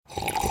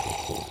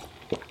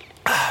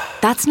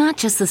That's not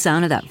just the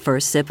sound of that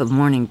first sip of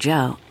Morning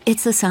Joe.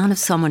 It's the sound of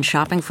someone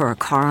shopping for a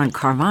car on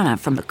Carvana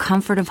from the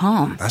comfort of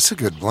home. That's a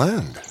good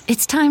blend.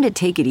 It's time to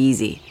take it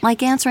easy,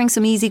 like answering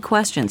some easy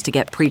questions to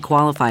get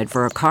pre-qualified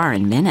for a car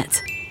in minutes.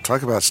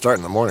 Talk about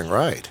starting the morning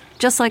right.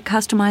 Just like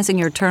customizing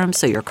your terms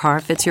so your car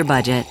fits your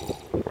budget.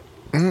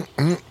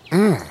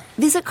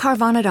 Visit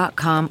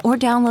Carvana.com or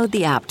download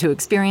the app to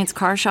experience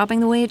car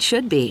shopping the way it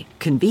should be.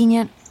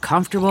 Convenient,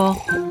 comfortable.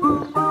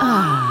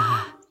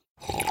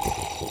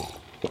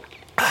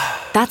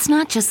 That's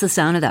not just the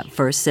sound of that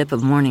first sip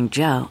of Morning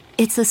Joe.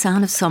 It's the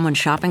sound of someone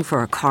shopping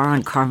for a car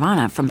on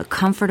Carvana from the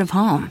comfort of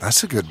home.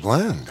 That's a good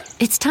blend.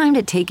 It's time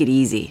to take it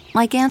easy,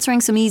 like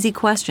answering some easy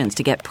questions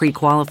to get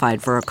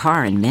pre-qualified for a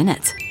car in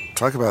minutes.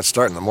 Talk about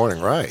starting the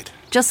morning right.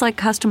 Just like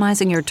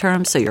customizing your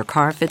terms so your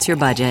car fits your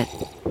budget.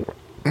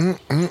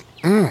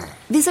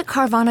 Visit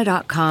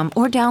Carvana.com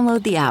or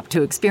download the app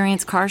to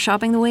experience car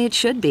shopping the way it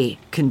should be.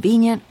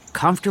 Convenient,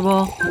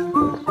 comfortable.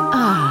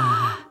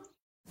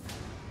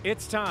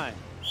 It's time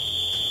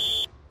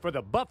for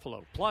the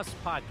Buffalo Plus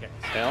podcast.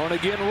 Allen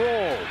again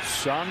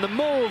rolls on the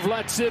move,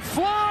 lets it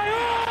fly.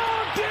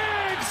 Oh,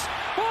 Diggs!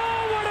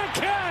 Oh, what a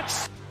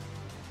catch!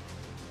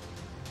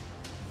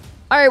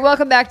 All right,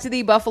 welcome back to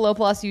the Buffalo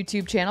Plus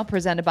YouTube channel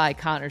presented by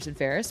Connors and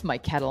Ferris.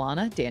 Mike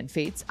Catalana, Dan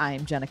Fates. I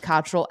am Jenna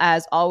Cottrell.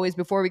 As always,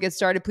 before we get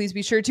started, please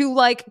be sure to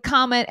like,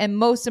 comment, and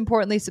most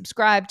importantly,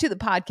 subscribe to the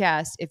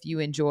podcast if you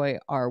enjoy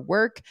our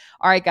work.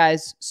 All right,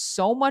 guys,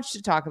 so much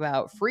to talk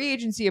about. Free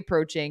agency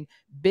approaching,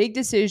 big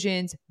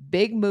decisions,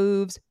 big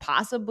moves,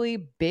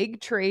 possibly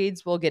big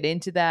trades. We'll get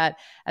into that,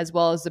 as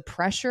well as the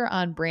pressure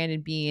on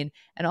Brandon Beane.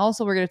 And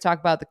also, we're going to talk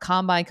about the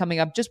combine coming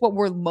up, just what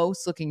we're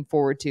most looking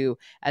forward to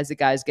as the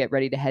guys get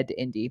ready to head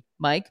to Indy.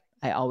 Mike,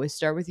 I always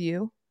start with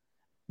you.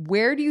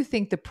 Where do you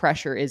think the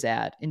pressure is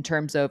at in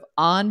terms of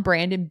on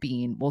Brandon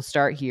Beane? We'll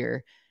start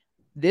here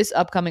this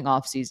upcoming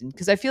offseason,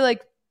 because I feel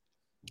like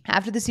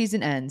after the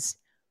season ends,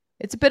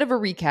 it's a bit of a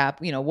recap,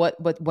 you know, what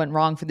went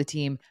wrong for the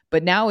team,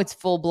 but now it's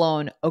full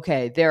blown.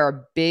 Okay, there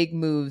are big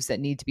moves that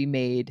need to be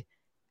made,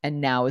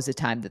 and now is the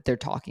time that they're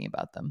talking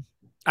about them.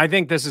 I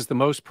think this is the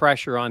most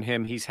pressure on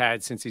him he's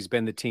had since he's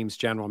been the team's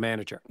general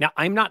manager. Now,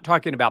 I'm not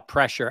talking about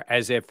pressure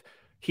as if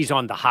he's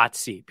on the hot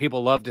seat.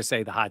 People love to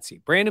say the hot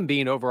seat. Brandon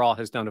Beane overall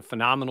has done a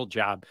phenomenal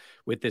job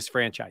with this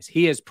franchise.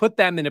 He has put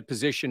them in a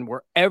position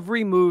where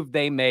every move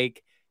they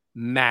make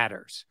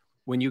matters.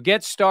 When you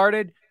get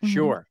started,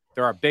 sure,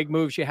 there are big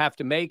moves you have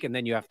to make, and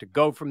then you have to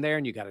go from there,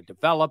 and you got to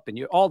develop,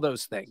 and all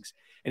those things.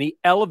 And he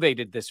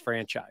elevated this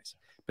franchise.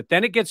 But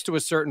then it gets to a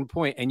certain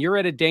point, and you're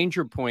at a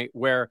danger point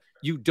where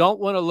you don't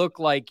want to look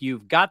like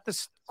you've got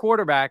the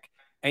quarterback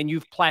and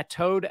you've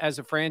plateaued as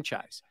a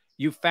franchise.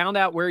 You've found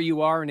out where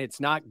you are, and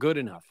it's not good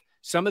enough.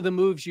 Some of the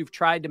moves you've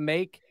tried to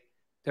make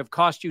have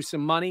cost you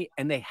some money,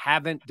 and they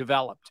haven't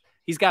developed.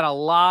 He's got a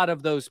lot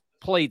of those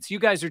plates. You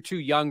guys are too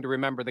young to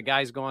remember the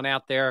guys going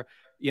out there,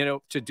 you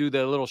know, to do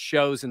the little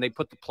shows, and they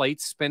put the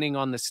plates spinning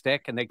on the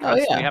stick, and they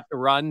constantly have to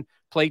run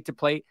plate to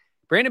plate.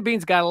 Brandon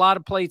Beane's got a lot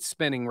of plates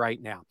spinning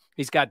right now.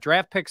 He's got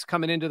draft picks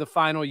coming into the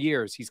final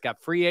years. He's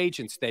got free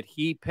agents that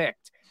he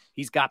picked.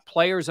 He's got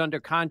players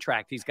under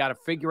contract. He's got to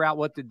figure out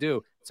what to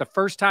do. It's the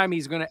first time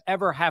he's going to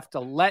ever have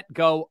to let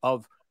go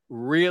of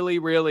really,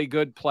 really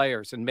good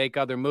players and make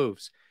other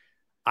moves.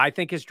 I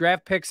think his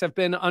draft picks have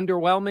been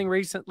underwhelming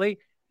recently.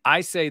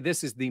 I say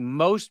this is the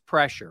most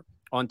pressure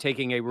on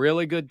taking a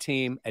really good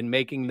team and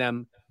making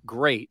them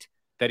great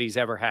that he's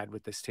ever had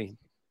with this team.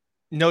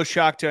 No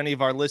shock to any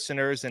of our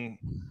listeners and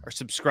our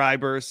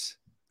subscribers.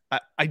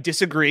 I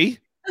disagree.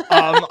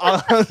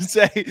 I'll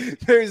say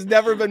there's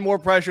never been more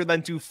pressure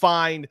than to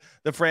find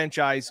the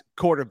franchise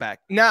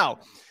quarterback. Now,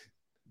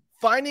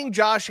 finding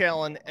Josh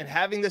Allen and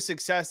having the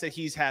success that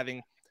he's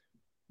having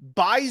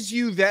buys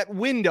you that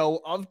window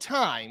of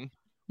time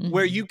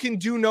where you can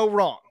do no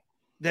wrong.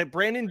 That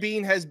Brandon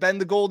Beane has been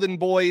the golden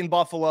boy in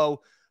Buffalo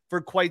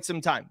for quite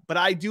some time. But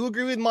I do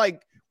agree with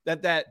Mike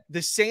that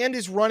the sand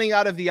is running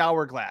out of the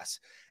hourglass.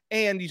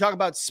 And you talk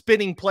about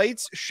spinning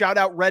plates. Shout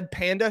out Red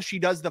Panda. She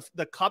does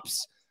the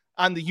cups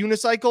on the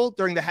unicycle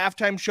during the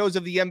halftime shows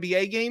of the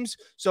NBA games.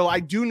 So I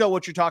do know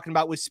what you're talking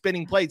about with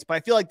spinning plates, but I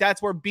feel like that's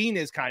where Beane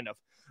is kind of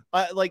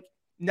like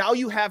now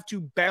you have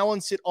to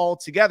balance it all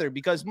together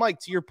because Mike,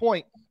 to your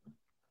point,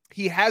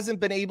 he hasn't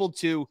been able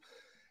to,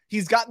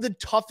 he's got the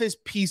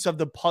toughest piece of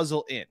the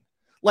puzzle in.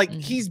 Like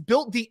he's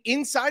built the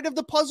inside of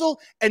the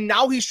puzzle and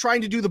now he's trying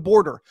to do the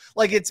border.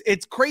 Like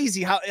it's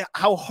crazy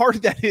how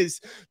hard that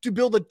is to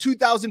build a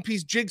 2,000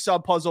 piece jigsaw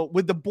puzzle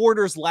with the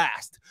borders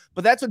last.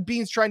 But that's what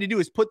Beane's trying to do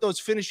is put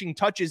those finishing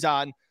touches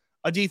on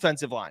a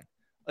defensive line,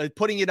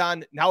 putting it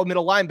on now a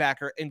middle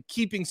linebacker and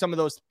keeping some of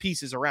those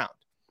pieces around.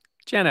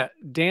 Jenna,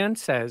 Dan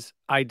says,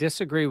 I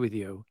disagree with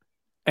you.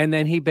 And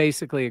then he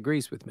basically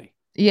agrees with me.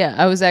 Yeah,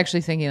 I was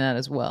actually thinking that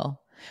as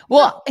well.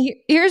 Well,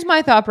 here's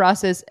my thought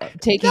process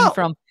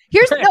from...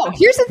 Here's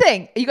the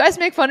thing. You guys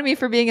make fun of me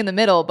for being in the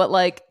middle, but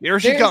like, here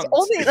she comes.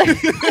 Only, like,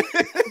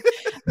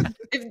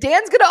 if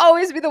Dan's going to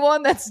always be the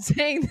one that's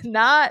saying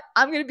not,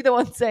 I'm going to be the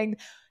one saying,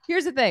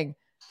 here's the thing.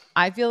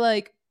 I feel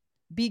like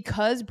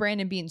because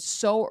Brandon Beane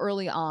so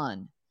early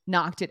on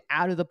knocked it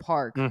out of the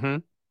park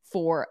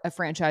for a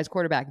franchise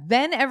quarterback,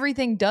 then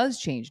everything does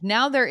change.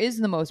 Now there is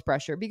the most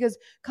pressure because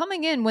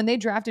coming in when they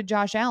drafted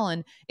Josh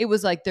Allen, it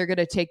was like they're going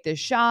to take this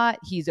shot.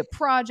 He's a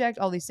project,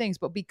 all these things.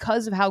 But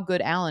because of how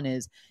good Allen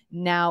is,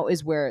 now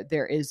is where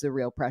there is the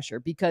real pressure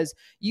because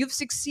you've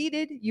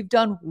succeeded. You've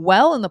done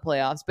well in the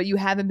playoffs, but you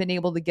haven't been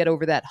able to get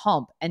over that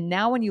hump. And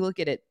now when you look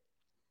at it,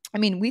 I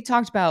mean, we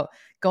talked about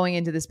going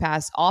into this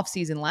past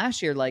offseason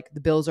last year, like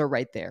the Bills are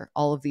right there,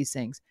 all of these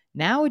things.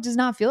 Now it does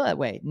not feel that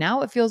way.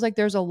 Now it feels like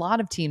there's a lot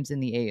of teams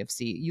in the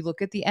AFC. You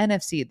look at the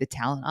NFC, the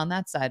talent on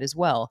that side as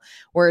well,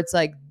 where it's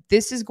like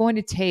this is going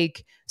to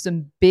take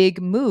some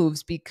big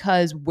moves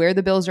because where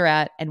the Bills are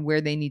at and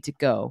where they need to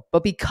go.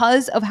 But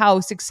because of how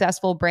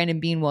successful Brandon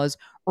Beane was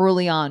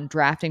early on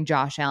drafting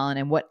Josh Allen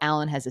and what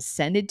Allen has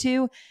ascended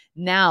to,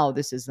 now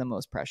this is the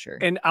most pressure.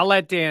 And I'll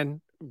let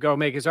Dan go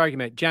make his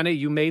argument. Jenna,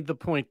 you made the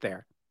point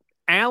there.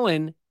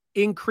 Allen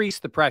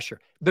increased the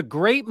pressure. The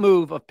great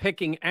move of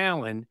picking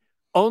Allen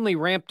only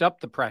ramped up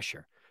the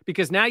pressure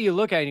because now you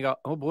look at it and you go,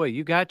 oh boy,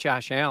 you got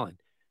Josh Allen.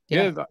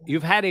 Yeah.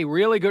 You've had a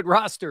really good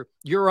roster,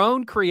 your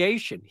own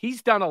creation.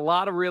 He's done a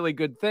lot of really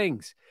good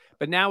things,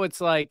 but now it's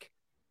like,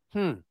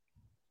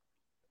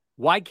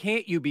 why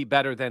can't you be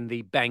better than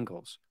the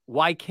Bengals?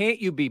 Why can't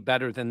you be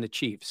better than the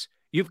Chiefs?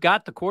 You've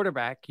got the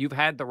quarterback. You've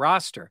had the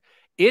roster.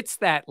 It's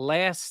that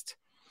last,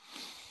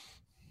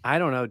 I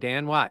don't know,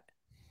 Dan, what?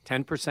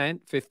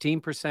 10%,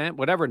 15%,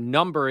 whatever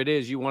number it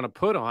is you want to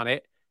put on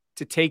it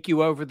to take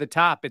you over the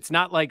top. It's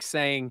not like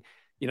saying,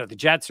 the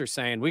Jets are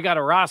saying, we got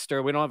a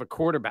roster, we don't have a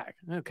quarterback.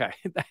 Okay,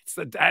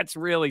 that's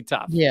really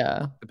tough.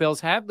 Yeah. The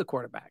Bills have the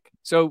quarterback.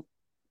 So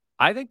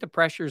I think the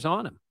pressure's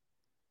on him.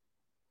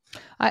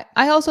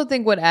 I also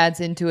think what adds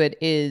into it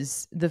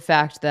is the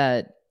fact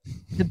that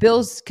the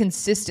Bills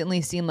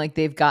consistently seem like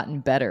they've gotten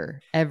better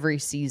every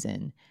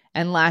season.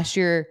 And last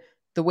year,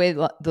 the way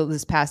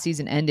this past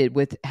season ended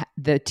with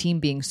the team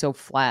being so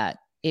flat,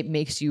 it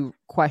makes you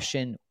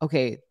question,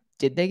 okay,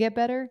 did they get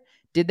better?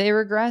 Did they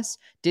regress?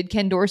 Did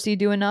Ken Dorsey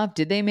do enough?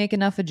 Did they make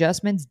enough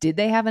adjustments? Did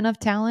they have enough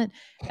talent?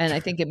 And I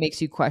think it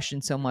makes you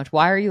question so much.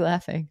 Why are you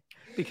laughing?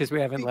 Because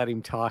we haven't let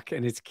him talk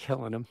and it's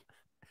killing him.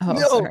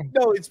 Oh,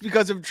 no, it's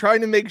because I'm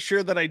trying to make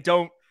sure that I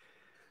don't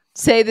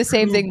say the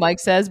same thing Mike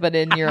says, but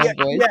in your own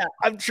voice. Yeah,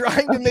 I'm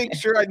trying to make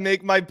sure I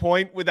make my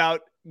point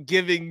without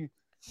giving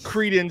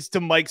credence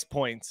to Mike's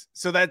points.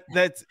 So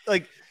that's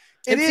like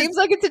it seems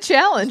like it's a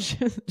challenge.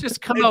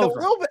 Just come over.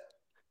 A little bit.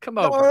 Come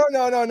over.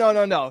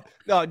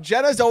 No.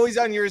 Jenna's always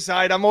on your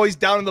side. I'm always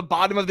down on the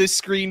bottom of this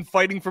screen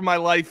fighting for my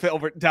life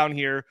over down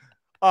here.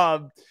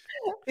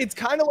 It's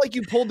kind of like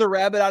you pulled the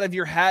rabbit out of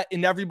your hat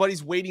and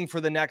everybody's waiting for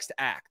the next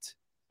act.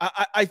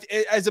 I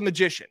as a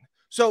magician.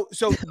 So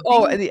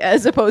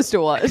as opposed to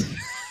what?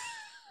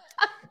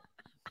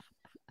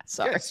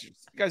 Sorry. You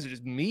guys are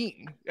just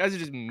mean. You guys are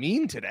just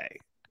mean today.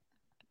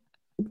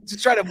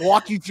 Just try to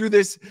walk you through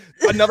this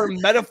another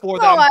metaphor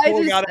that I'm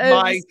pulling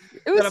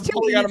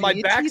out of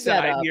my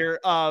backside here.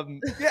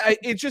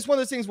 It's just one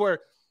of those things where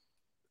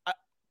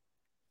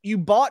you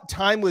bought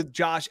time with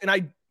Josh, and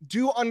I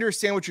do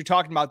understand what you're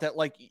talking about. That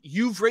like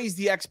you've raised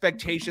the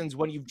expectations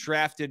when you've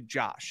drafted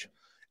Josh,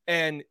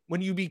 and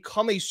when you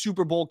become a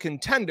Super Bowl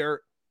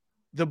contender,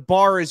 the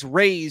bar is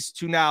raised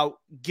to now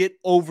get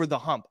over the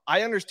hump.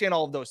 I understand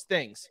all of those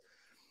things,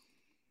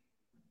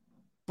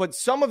 but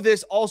some of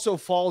this also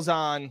falls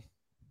on.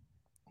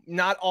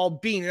 Not all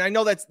Beane, and I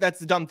know that's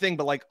the dumb thing,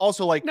 but like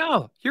also like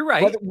no, you're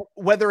right.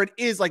 Whether it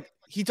is like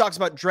he talks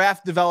about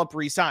draft, develop,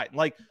 resign.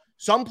 Like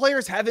some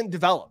players haven't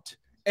developed,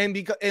 and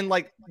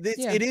like this,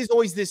 it is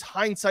always this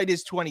hindsight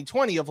is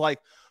 2020 of like,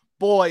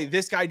 boy,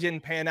 this guy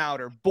didn't pan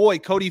out, or boy,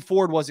 Cody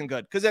Ford wasn't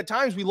good. Because at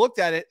times we looked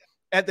at it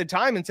at the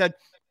time and said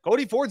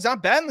Cody Ford's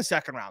not bad in the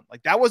second round.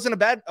 Like that wasn't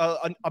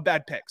a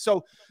bad pick.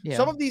 So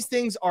some of these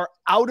things are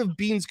out of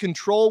Beane's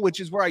control, which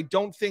is where I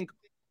don't think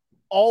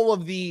all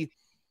of the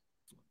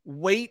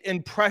weight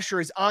and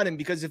pressure is on him,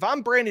 because if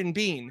I'm Brandon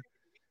Beane,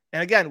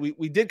 and again,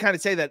 we did kind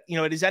of say that,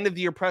 at his end of the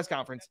year press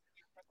conference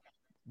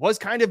was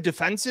kind of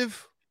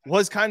defensive,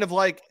 was kind of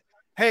like,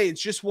 hey,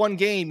 it's just one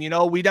game.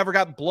 We never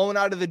got blown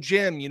out of the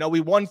gym. We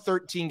won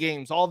 13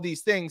 games, all of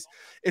these things.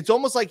 It's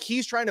almost like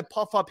he's trying to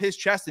puff up his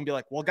chest and be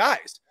like, well,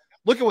 guys,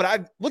 look at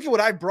what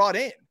I've brought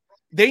in.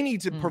 They need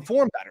to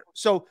perform better.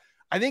 So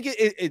I think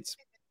it's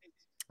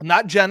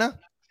not Jenna.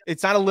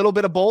 It's not a little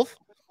bit of both.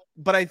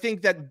 But I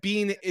think that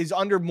Beane is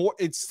under more.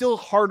 It's still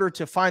harder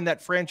to find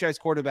that franchise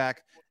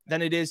quarterback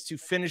than it is to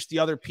finish the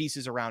other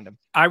pieces around him.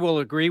 I will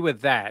agree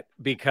with that,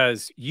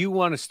 because you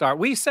want to start.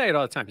 We say it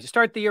all the time. You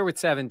start the year with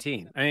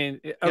 17. I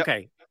mean,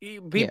 okay,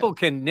 people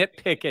can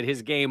nitpick at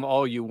his game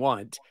all you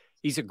want.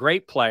 He's a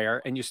great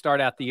player, and you start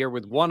out the year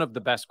with one of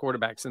the best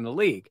quarterbacks in the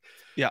league.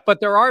 Yeah,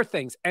 but there are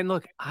things, and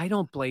look, I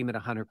don't blame it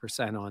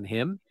 100% on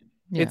him.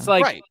 Yeah. It's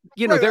like,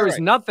 there is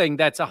nothing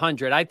that's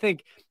 100. I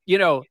think,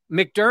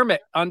 McDermott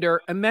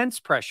under immense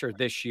pressure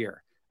this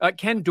year.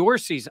 Ken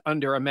Dorsey's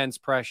under immense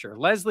pressure.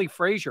 Leslie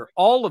Frazier,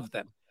 all of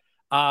them.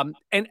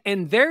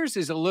 And theirs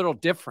is a little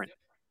different.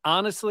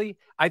 honestly,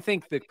 I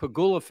think the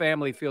Pagula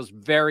family feels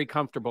very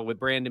comfortable with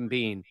Brandon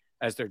Beane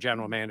as their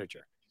general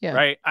manager. Yeah.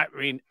 Right. I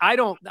mean,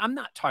 I'm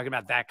not talking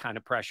about that kind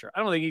of pressure.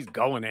 I don't think he's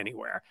going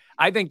anywhere.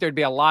 I think there'd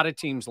be a lot of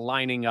teams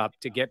lining up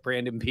to get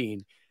Brandon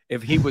Beane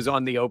if he was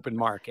on the open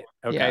market.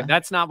 Okay. Yeah.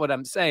 That's not what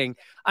I'm saying.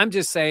 I'm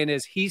just saying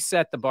is he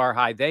set the bar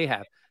high, they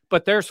have,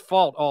 but there's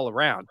fault all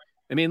around.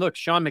 I mean, look,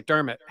 Sean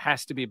McDermott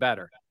has to be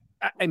better.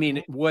 I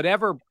mean,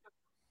 whatever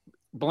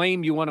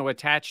blame you want to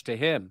attach to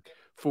him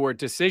for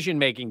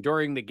decision-making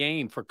during the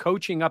game, for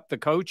coaching up the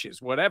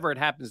coaches, whatever it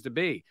happens to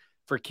be,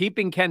 for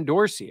keeping Ken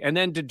Dorsey and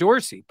then to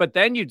Dorsey. But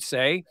then you'd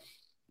say,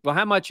 well,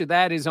 how much of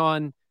that is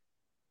on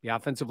the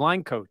offensive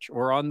line coach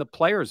or on the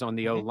players on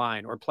the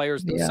O-line or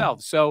players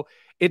themselves? So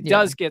it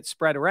does get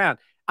spread around.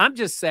 I'm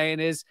just saying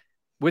is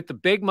with the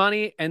big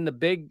money and the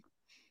big,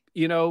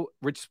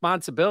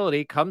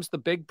 responsibility comes the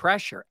big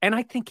pressure. And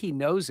I think he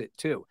knows it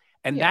too.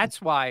 And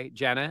that's why,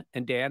 Jenna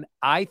and Dan,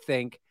 I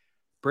think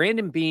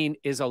Brandon Beane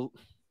is a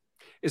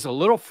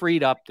little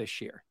freed up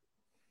this year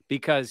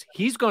because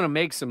he's going to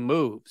make some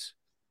moves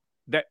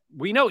that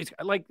we know he's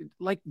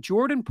like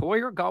Jordan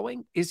Poyer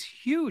going is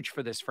huge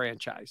for this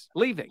franchise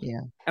leaving.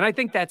 Yeah. And I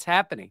think that's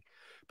happening.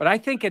 But I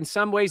think in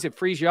some ways it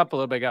frees you up a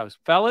little bit. It goes,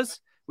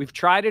 fellas, we've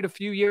tried it a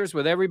few years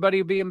with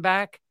everybody being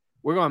back.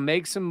 We're going to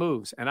make some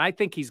moves. And I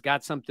think he's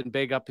got something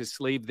big up his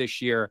sleeve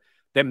this year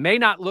that may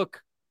not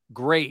look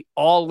great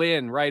all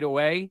in right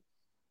away,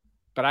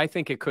 but I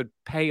think it could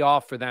pay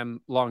off for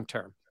them long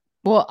term.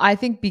 Well, I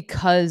think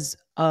because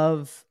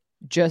of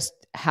just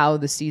how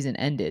the season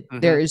ended,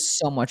 there is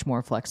so much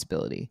more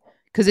flexibility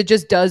because it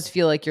just does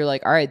feel like you're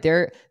like, all right,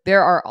 there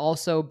are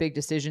also big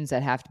decisions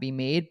that have to be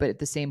made. But at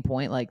the same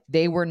point, like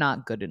they were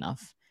not good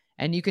enough.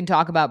 And you can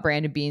talk about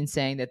Brandon Beane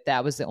saying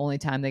that was the only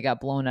time they got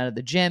blown out of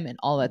the gym and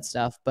all that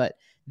stuff, but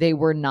they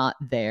were not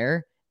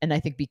there. And I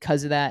think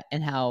because of that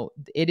and how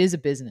it is a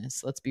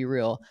business, let's be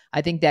real,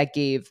 I think that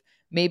gave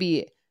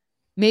maybe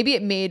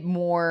it made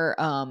more,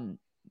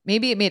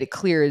 maybe it made it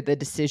clear the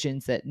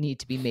decisions that need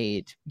to be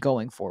made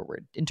going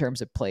forward in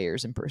terms of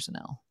players and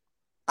personnel.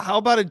 How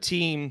about a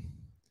team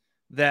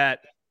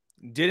that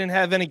didn't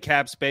have any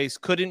cap space,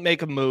 couldn't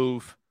make a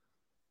move,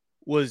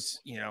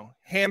 was,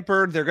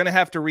 hampered? They're going to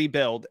have to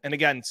rebuild. And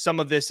again, some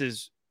of this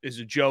is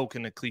a joke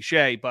and a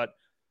cliche, but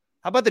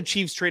how about the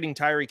Chiefs trading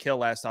Tyreek Hill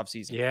last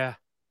offseason? Yeah.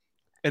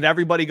 And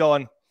everybody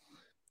going,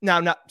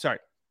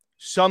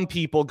 some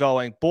people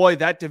going, boy,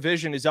 that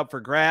division is up for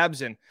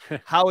grabs. And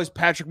how is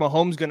Patrick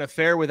Mahomes going to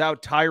fare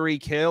without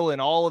Tyreek Hill and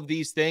all of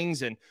these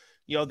things? And,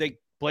 they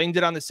blamed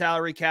it on the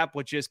salary cap,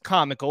 which is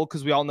comical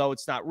because we all know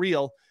it's not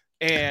real.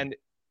 And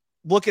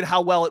look at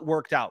how well it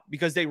worked out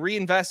because they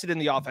reinvested in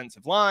the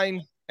offensive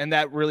line and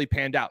that really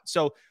panned out.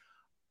 So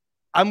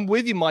I'm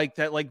with you, Mike,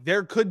 that like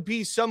there could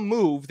be some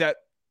move that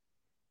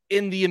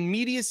in the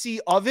immediacy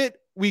of it,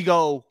 we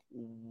go,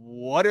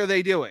 what are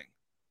they doing?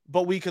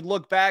 But we could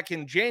look back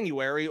in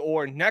January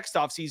or next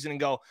offseason and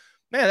go,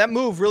 man, that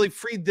move really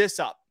freed this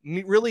up,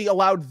 really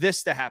allowed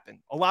this to happen,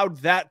 allowed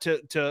that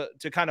to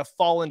kind of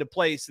fall into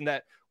place and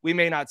that we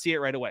may not see it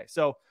right away.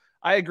 So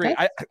I agree.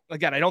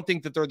 Okay. I don't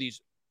think that they're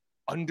these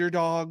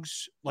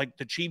underdogs like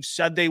the Chiefs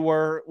said they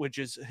were, which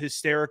is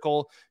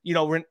hysterical.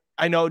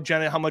 I know,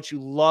 Jenna, how much you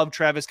love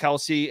Travis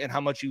Kelce and how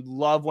much you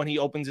love when he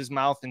opens his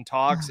mouth and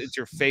talks. It's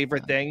your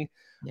favorite thing.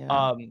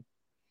 Yeah.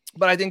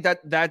 But I think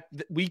that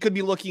we could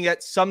be looking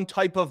at some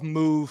type of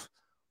move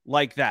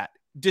like that,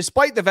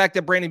 despite the fact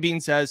that Brandon Beane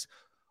says,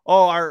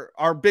 oh,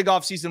 our big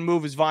offseason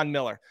move is Von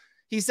Miller.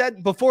 He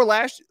said before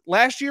last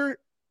year,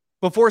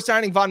 before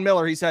signing Von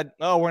Miller, he said,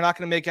 oh, we're not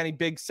going to make any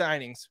big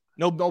signings.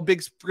 No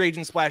big free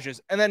agent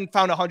splashes. And then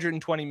found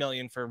 $120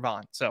 million for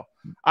Von. So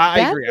I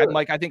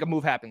agree. I think a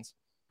move happens.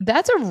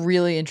 That's a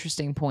really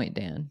interesting point,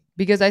 Dan,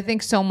 because I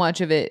think so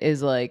much of it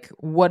is like,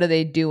 what are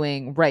they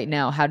doing right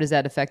now? How does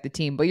that affect the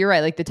team? But you're right.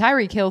 Like the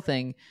Tyreek Hill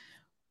thing,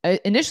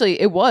 initially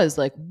it was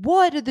like,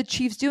 what are the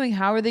Chiefs doing?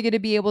 How are they going to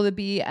be able to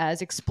be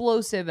as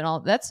explosive and all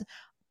that's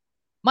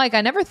Mike.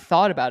 I never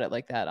thought about it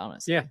like that,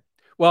 honestly. Yeah.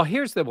 Well,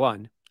 here's the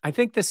one. I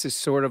think this is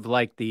sort of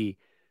like the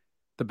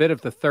bit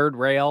of the third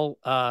rail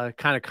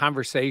kind of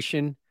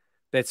conversation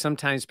that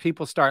sometimes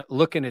people start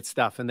looking at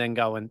stuff and then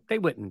going, they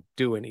wouldn't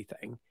do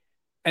anything.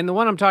 And the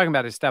one I'm talking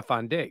about is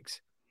Stephon Diggs.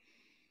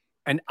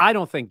 And I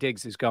don't think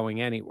Diggs is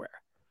going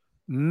anywhere,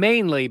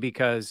 mainly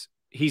because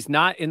he's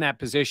not in that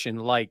position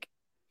like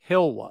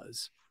Hill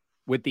was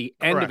with the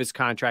end of his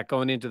contract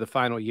going into the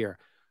final year.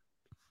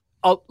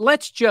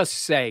 Let's just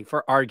say,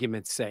 for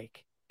argument's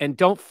sake, and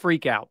don't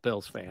freak out,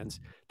 Bills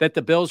fans, that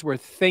the Bills were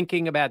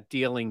thinking about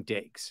dealing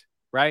Diggs,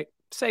 right?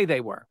 Say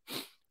they were.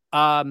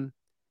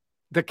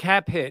 The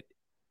cap hit,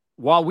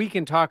 while we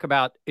can talk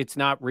about it's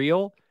not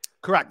real,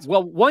 correct.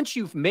 Well, once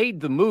you've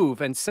made the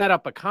move and set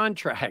up a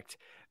contract,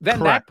 then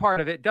that part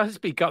of it does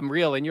become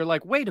real. And you're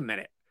like, wait a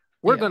minute,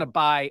 we're going to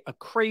buy a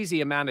crazy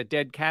amount of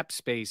dead cap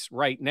space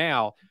right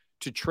now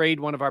to trade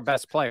one of our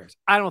best players.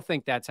 I don't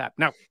think that's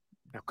happened.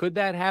 Now, could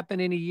that happen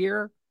in a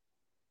year?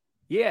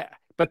 Yeah.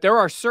 But there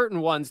are certain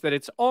ones that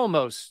it's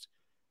almost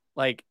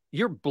like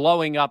you're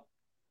blowing up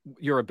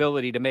your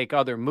ability to make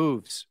other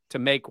moves to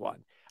make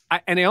one.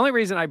 And the only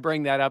reason I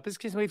bring that up is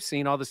because we've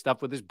seen all the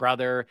stuff with his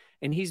brother,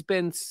 and he's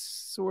been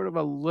sort of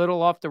a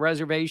little off the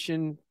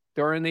reservation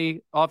during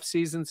the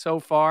offseason so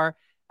far.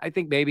 I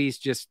think maybe he's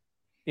just,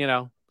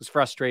 was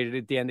frustrated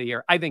at the end of the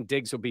year. I think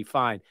Diggs will be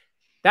fine.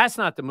 That's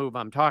not the move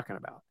I'm talking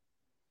about.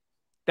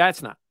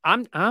 That's not.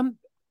 I'm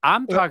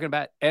talking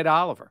about Ed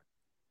Oliver.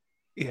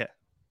 Yeah.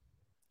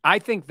 I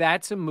think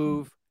that's a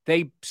move.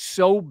 They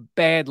so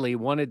badly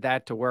wanted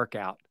that to work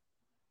out.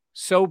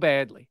 So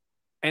badly.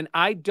 And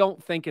I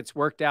don't think it's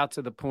worked out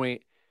to the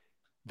point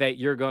that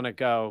you're going to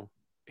go,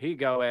 here you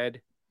go,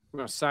 Ed. We're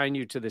going to sign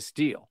you to this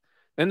deal.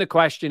 Then the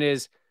question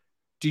is,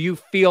 do you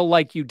feel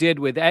like you did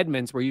with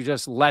Edmonds where you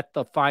just let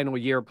the final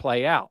year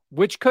play out,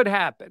 which could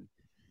happen.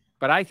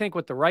 But I think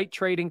with the right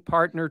trading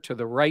partner to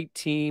the right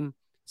team,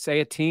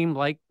 say a team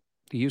like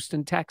the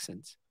Houston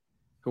Texans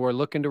who are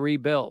looking to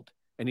rebuild,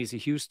 and he's a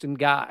Houston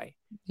guy,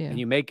 and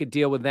you make a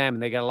deal with them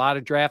and they got a lot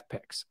of draft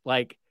picks.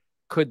 Like,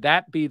 could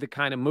that be the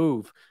kind of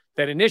move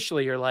that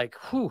initially you're like,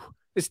 whew,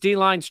 this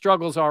D-line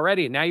struggles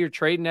already, and now you're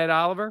trading Ed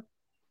Oliver?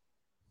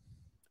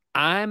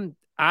 I'm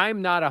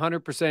not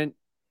 100%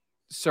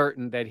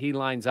 certain that he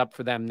lines up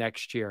for them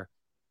next year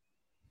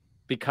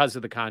because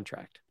of the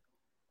contract.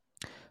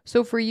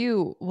 So for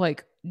you,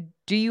 like,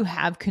 do you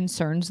have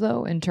concerns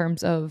though in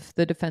terms of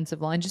the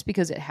defensive line just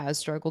because it has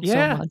struggled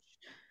so much?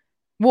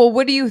 Well,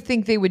 what do you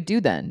think they would do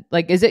then?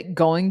 Like, is it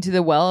going to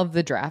the well of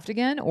the draft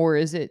again, or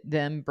is it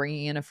them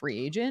bringing in a free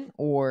agent?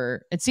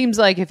 Or it seems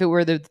like if it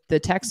were the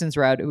Texans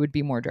route, it would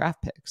be more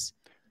draft picks.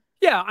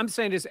 Yeah, I'm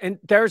saying this, and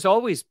there's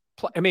always,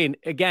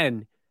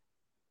 again,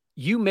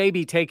 you may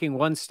be taking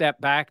one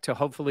step back to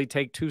hopefully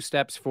take two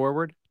steps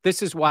forward.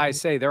 This is why I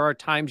say there are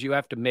times you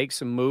have to make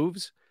some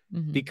moves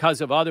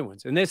because of other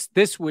ones. And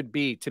this would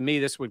be, to me,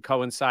 this would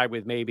coincide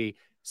with maybe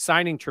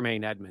signing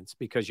Tremaine Edmonds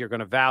because you're going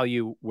to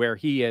value where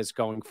he is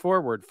going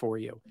forward for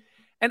you.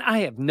 And I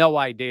have no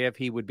idea if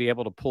he would be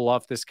able to pull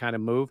off this kind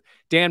of move.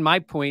 Dan, my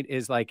point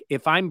is, like,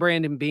 if I'm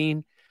Brandon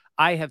Beane,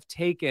 I have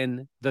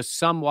taken the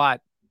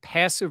somewhat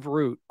passive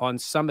route on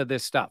some of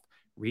this stuff.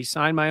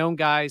 Re-sign my own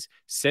guys,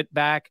 sit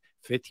back,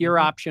 fifth-year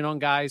option on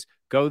guys,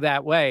 go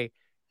that way.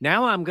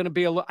 Now I'm going to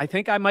be I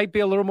think I might be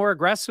a little more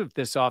aggressive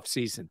this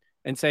offseason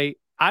and say,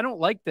 I don't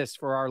like this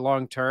for our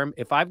long term.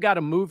 If I've got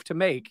a move to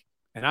make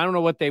and I don't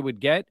know what they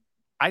would get,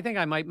 I think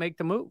I might make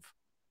the move.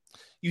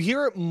 You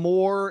hear it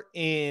more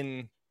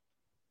in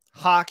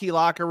hockey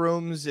locker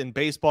rooms and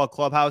baseball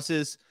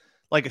clubhouses,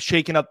 like a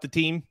shaking up the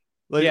team.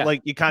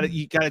 Like you kind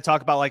of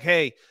talk about like,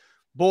 hey,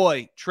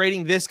 boy,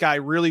 trading this guy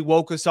really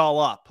woke us all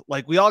up.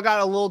 Like we all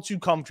got a little too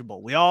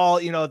comfortable. We all,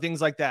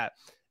 things like that.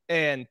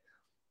 And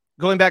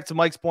going back to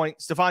Mike's point,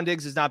 Stephon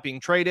Diggs is not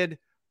being traded.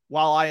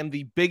 While I am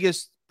the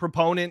biggest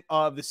proponent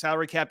of the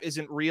salary cap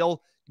isn't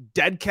real,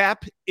 dead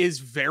cap is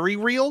very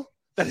real.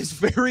 That is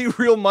very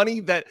real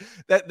money that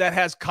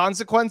has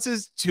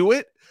consequences to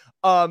it.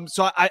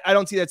 So I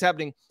don't see that's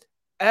happening.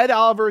 Ed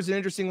Oliver is an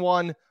interesting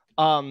one.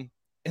 In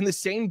the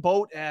same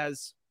boat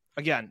as,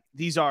 again,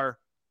 these are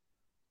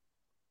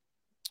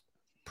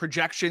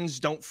projections,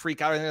 don't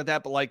freak out or anything like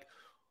that, but like,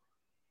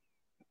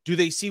 do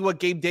they see what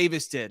Gabe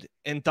Davis did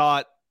and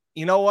thought,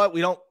 you know what,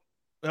 we don't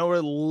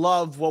really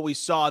love what we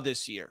saw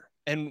this year?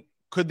 And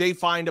could they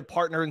find a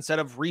partner instead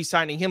of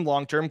re-signing him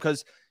long-term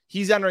because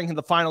he's entering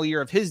the final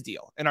year of his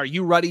deal? And are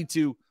you ready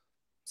to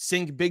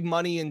sink big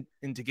money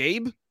into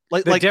Gabe?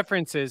 The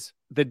difference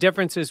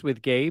is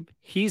with Gabe,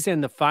 he's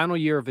in the final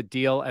year of a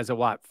deal as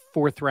a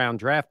fourth round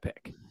draft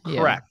pick.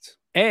 Correct.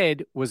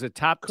 Ed was a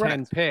top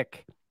 10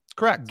 pick.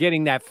 Correct.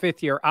 Getting that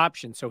fifth year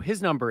option. So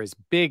his number is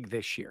big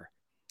this year.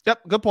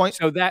 Yep. Good point.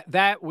 So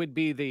that would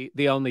be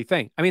the only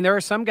thing. I mean, there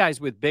are some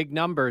guys with big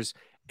numbers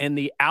and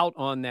the out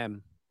on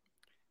them.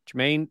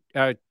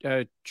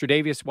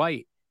 Tre'Davious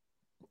White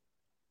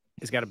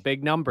has got a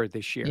big number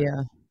this year.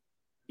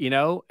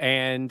 Yeah.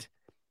 And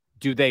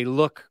do they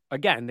look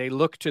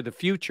to the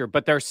future,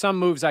 but there are some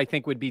moves I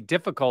think would be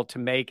difficult to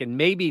make and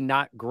maybe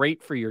not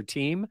great for your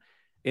team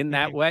in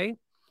that way.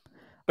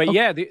 But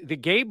the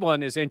Gabe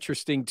one is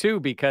interesting too,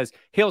 because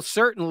he'll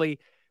certainly,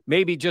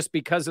 maybe just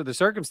because of the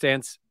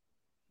circumstance,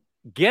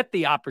 get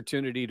the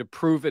opportunity to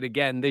prove it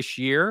again this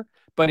year.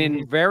 But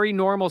in very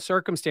normal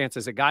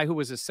circumstances, a guy who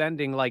was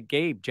ascending like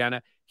Gabe,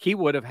 Jenna, he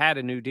would have had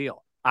a new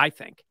deal, I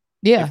think.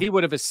 Yeah. If he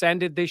would have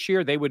ascended this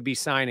year, they would be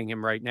signing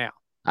him right now.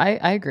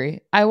 I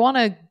agree. I want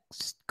to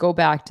go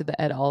back to the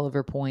Ed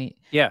Oliver point.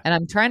 Yeah. And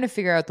I'm trying to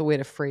figure out the way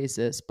to phrase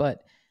this,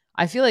 but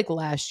I feel like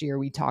last year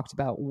we talked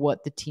about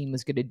what the team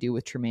was going to do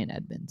with Tremaine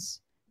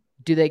Edmonds.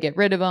 Do they get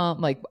rid of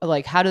him?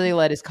 Like how do they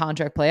let his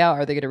contract play out?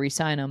 Are they going to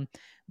re-sign him?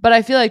 But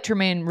I feel like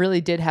Tremaine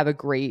really did have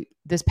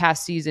this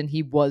past season,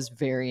 he was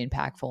very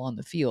impactful on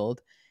the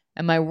field.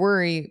 And my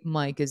worry,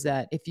 Mike, is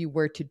that if you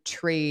were to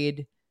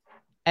trade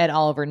Ed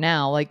Oliver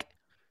now, like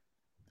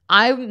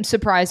I'm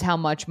surprised how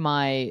much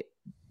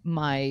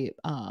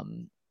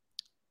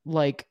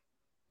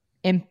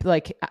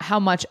how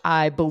much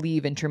I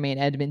believe in Tremaine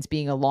Edmonds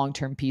being a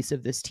long-term piece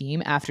of this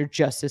team after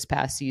just this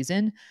past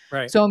season.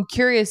 Right. So I'm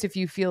curious if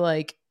you feel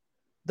like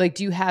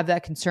do you have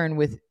that concern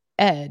with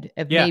Ed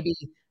of maybe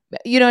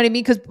You know what I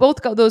mean? Because both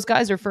those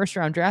guys are first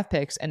round draft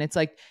picks, and it's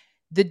like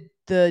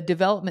the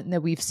development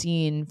that we've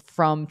seen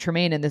from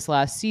Tremaine in this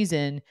last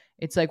season.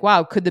 It's like,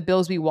 wow, could the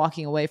Bills be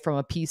walking away from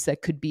a piece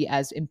that could be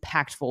as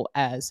impactful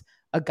as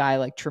a guy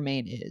like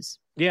Tremaine is?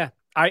 Yeah,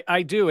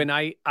 I do, and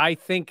I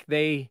think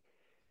they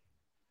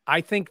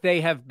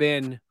have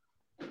been.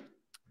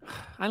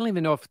 I don't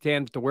even know if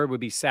the word would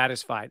be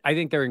satisfied. I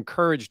think they're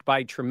encouraged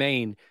by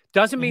Tremaine.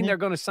 Doesn't mean they're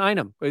going to sign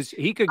him, because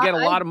he could get a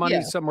lot of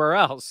money somewhere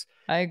else.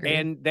 I agree.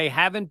 And they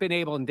haven't been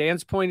able, and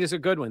Dan's point is a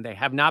good one. They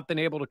have not been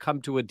able to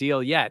come to a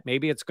deal yet.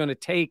 Maybe it's going to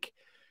take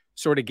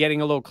sort of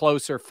getting a little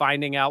closer,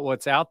 finding out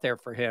what's out there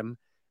for him,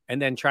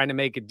 and then trying to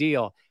make a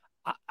deal.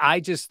 I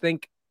just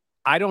think,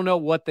 I don't know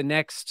what the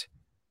next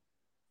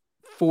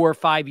 4 or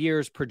 5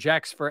 years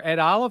projects for Ed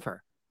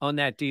Oliver on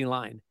that D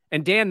line.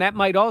 And Dan, that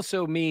might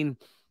also mean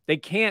they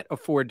can't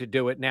afford to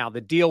do it now.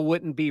 The deal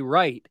wouldn't be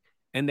right,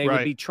 and they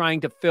would be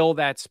trying to fill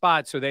that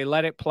spot. So they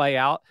let it play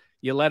out.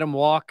 You let them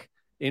walk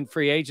in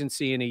free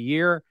agency in a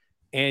year,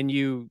 and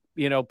you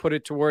put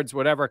it towards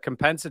whatever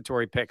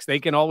compensatory picks. They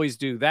can always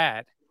do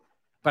that.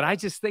 But I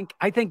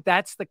think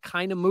that's the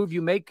kind of move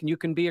you make, and you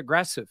can be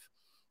aggressive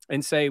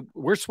and say,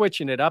 we're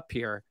switching it up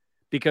here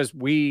because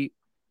we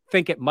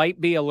think it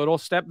might be a little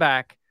step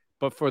back,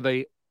 but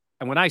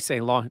and when I say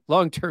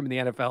long term in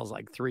the NFL is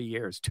like 3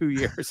 years, 2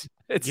 years,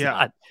 it's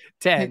not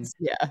 10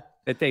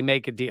 that they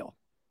make a deal.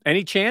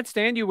 Any chance,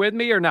 Dan, you with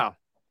me or no?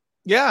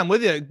 Yeah, I'm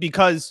with you,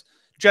 because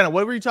Jenna,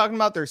 what were you talking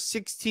about? There's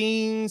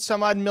 16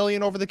 some odd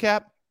million over the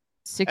cap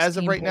as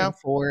of right now.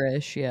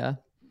 4-ish, yeah.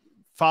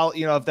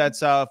 If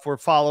that's if we're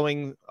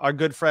following our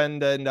good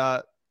friend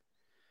and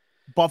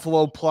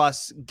Buffalo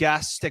Plus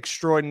guest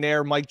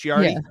extraordinaire Mike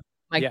Giardi. Yeah.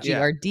 Mike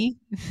Giardi.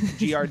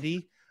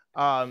 GRD.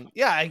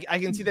 I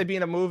can see that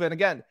being a move. And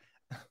again,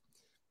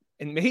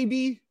 and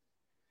maybe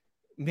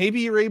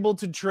you're able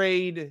to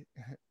trade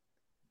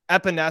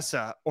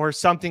Epinesa or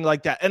something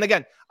like that. And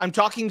again, I'm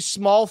talking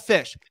small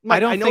fish. Mike, I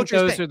don't think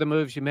those are the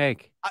moves you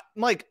make.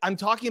 Mike, I'm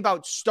talking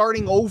about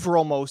starting over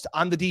almost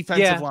on the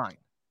defensive line.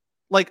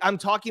 Like, I'm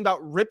talking about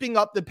ripping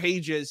up the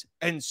pages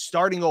and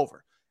starting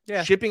over.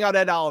 Yeah. Shipping out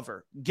Ed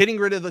Oliver, getting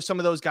rid of some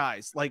of those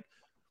guys. Like,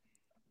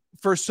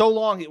 for so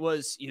long, it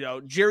was,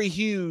 Jerry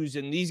Hughes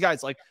and these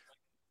guys. Like,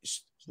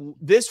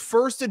 this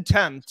first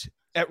attempt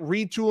at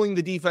retooling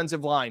the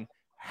defensive line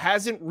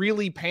hasn't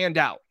really panned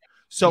out.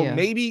 So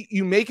maybe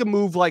you make a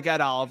move like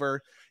Ed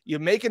Oliver, you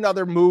make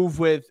another move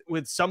with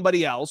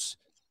somebody else,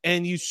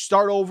 and you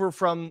start over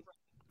from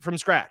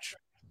scratch.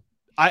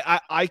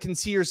 I can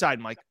see your side,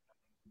 Mike.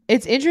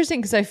 It's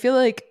interesting because I feel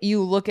like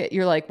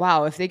you're like,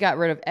 wow, if they got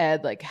rid of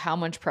Ed, like how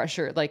much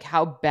pressure, like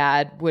how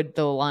bad would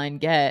the line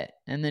get?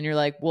 And then you're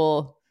like,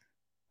 well,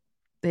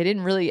 they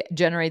didn't really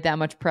generate that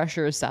much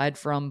pressure aside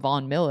from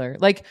Von Miller.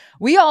 Like,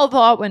 we all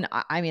thought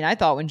I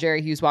thought when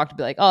Jerry Hughes walked, to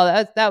be like,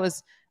 oh, that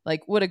was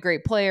like, what a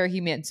great player. He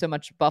meant so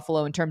much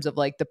Buffalo in terms of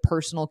like the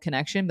personal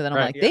connection. But then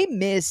I'm they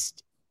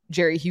missed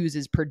Jerry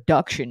Hughes's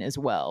production as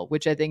well,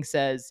 which I think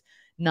says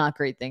not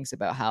great things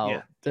about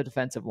how the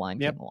defensive line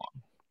came along.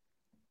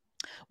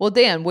 Well,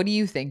 Dan, what do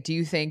you think? Do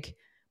you think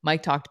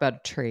Mike talked about a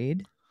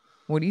trade?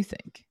 What do you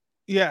think?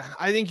 Yeah,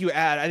 I think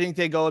I think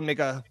they go and make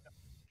a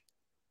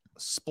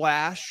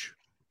splash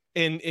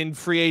in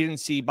free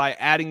agency by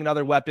adding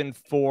another weapon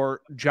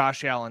for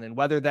Josh Allen. And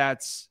whether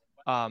that's,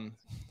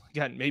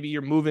 again, maybe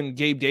you're moving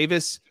Gabe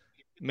Davis,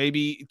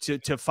 maybe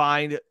to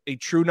find a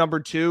true number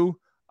 2.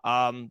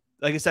 Like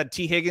I said,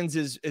 T. Higgins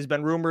has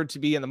been rumored to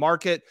be in the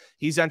market.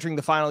 He's entering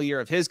the final year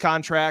of his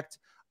contract.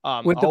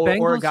 Would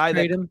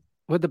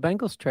the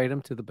Bengals trade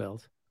him to the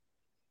Bills?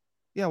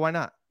 Yeah, why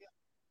not?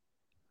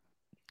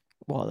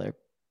 Well, they're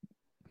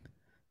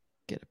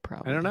get a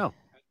problem. I don't know.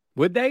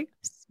 Would they?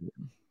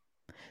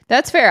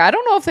 That's fair. I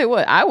don't know if they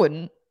would. I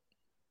wouldn't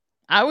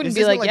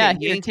be like,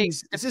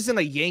 Yankees. This isn't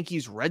a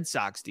Yankees Red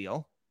Sox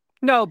deal.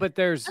 No, but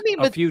there's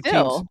a few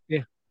still.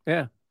 teams.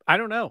 Yeah. I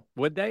don't know.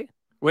 Would they?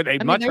 Would they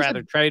much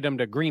rather trade him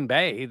to Green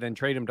Bay than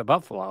trade him to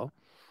Buffalo?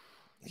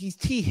 He's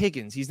T.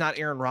 Higgins. He's not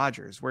Aaron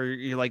Rodgers, where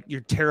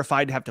you're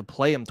terrified to have to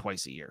play him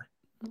twice a year.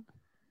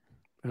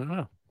 I don't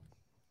know.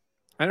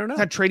 They're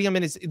not trading him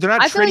in his. They're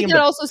not I trading feel like him.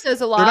 That also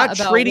says a lot. They're not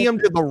trading him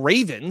to the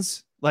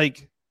Ravens.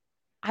 Like,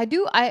 I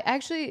do. I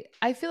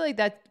feel like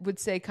that would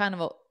say kind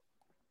of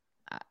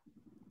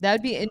that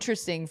would be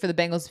interesting for the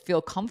Bengals to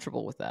feel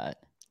comfortable with that.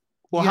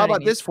 Well, how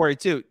about this for you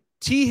too?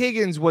 T.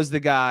 Higgins was the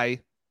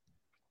guy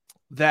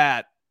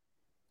that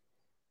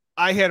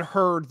I had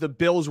heard the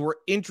Bills were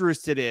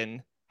interested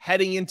in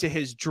heading into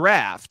his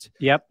draft.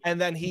 Yep. And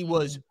then he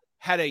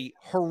had a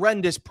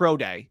horrendous pro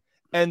day,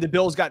 and the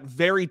Bills got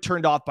very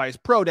turned off by his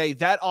pro day.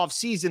 That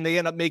offseason, they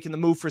end up making the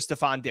move for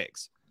Stephon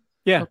Diggs.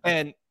 Yeah.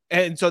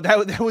 And so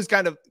that was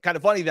kind of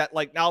funny that,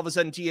 like, now all of a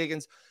sudden T.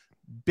 Higgins,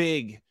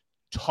 big,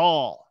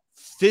 tall,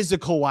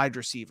 physical wide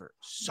receiver,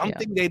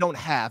 something they don't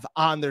have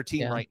on their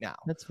team right now.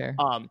 That's fair.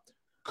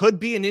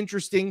 Could be an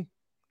interesting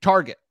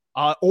target,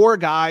 or a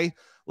guy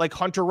like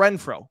Hunter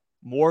Renfrow,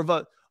 more of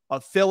a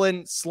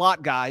fill-in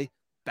slot guy,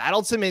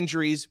 battled some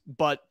injuries,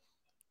 but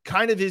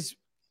kind of his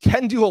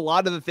can do a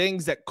lot of the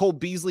things that Cole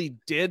Beasley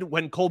did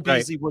when Cole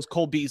Beasley was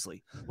Cole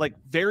Beasley. Like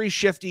very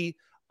shifty,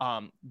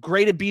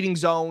 great at beating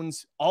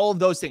zones, all of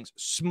those things.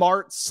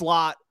 Smart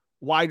slot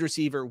wide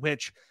receiver,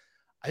 which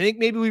I think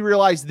maybe we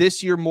realized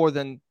this year more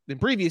than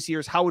previous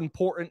years how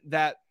important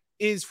that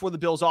is for the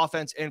Bills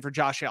offense and for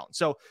Josh Allen.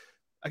 So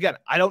again,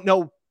 I don't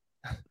know,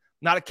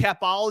 not a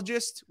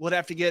capologist. We'll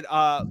have to get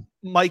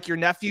Mike, your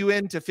nephew,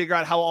 in to figure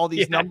out how all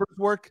these numbers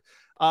work.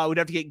 We'd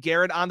have to get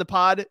Garrett on the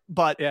pod,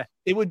 but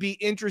it would be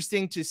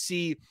interesting to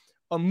see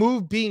a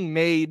move being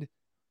made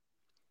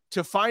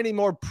to find a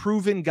more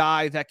proven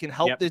guy that can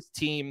help this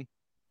team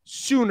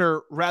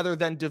sooner rather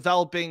than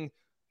developing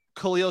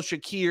Khalil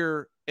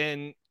Shakir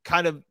in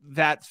kind of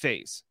that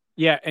phase.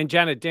 Yeah, and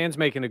Janet, Dan's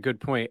making a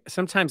good point.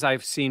 Sometimes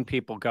I've seen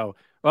people go,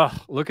 oh,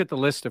 look at the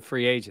list of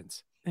free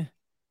agents.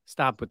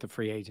 Stop with the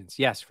free agents.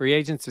 Yes, free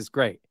agents is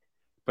great.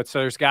 But so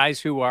there's guys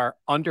who are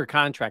under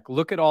contract.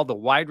 Look at all the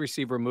wide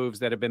receiver moves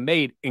that have been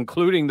made,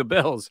 including the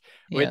Bills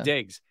with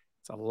Diggs.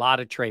 It's a lot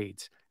of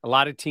trades, a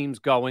lot of teams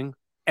going.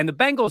 And the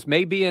Bengals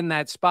may be in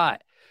that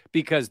spot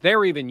because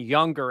they're even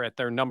younger at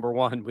their number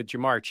one with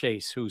Jamar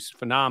Chase, who's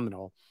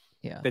phenomenal.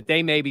 Yeah. That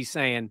they may be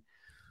saying,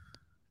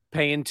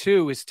 paying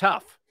 2 is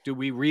tough. Do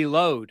we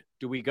reload?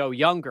 Do we go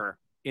younger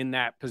in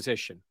that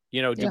position?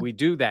 Do we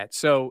do that?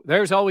 So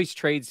there's always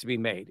trades to be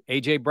made.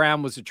 A.J.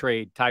 Brown was a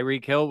trade.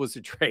 Tyreek Hill was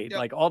a trade.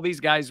 Like all these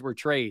guys were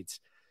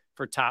trades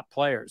for top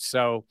players.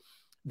 So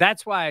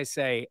that's why I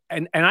say,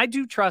 and I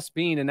do trust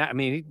Beane in that. I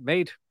mean, he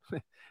made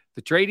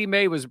the trade he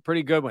made was a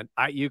pretty good one.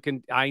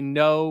 I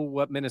know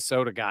what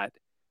Minnesota got,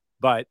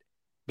 but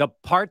the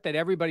part that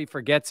everybody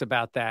forgets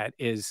about that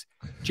is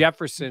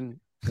Jefferson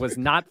was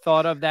not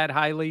thought of that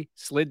highly,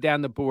 slid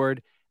down the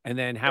board, and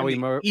then Howie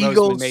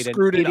Roseman made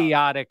an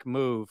idiotic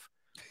move.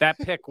 That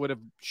pick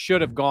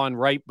should have gone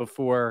right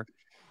before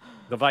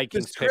the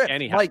Vikings pick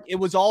anyhow. Like it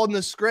was all in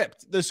the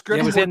script. The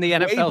script was in the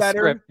NFL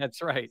script.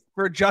 That's right.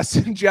 For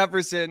Justin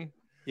Jefferson.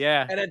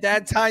 Yeah. And at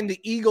that time, the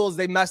Eagles,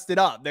 they messed it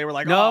up. They were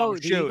like, no,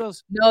 shoot.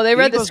 They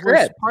read the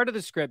script. Part of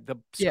the script. The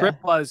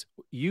script was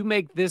you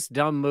make this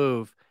dumb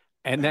move,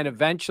 and then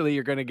eventually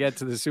you're going to get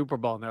to the Super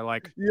Bowl. And they're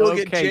like,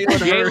 okay,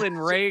 Jalen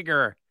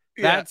Reagor.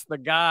 That's the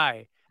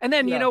guy. And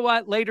then you know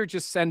what? Later,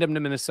 just send him to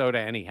Minnesota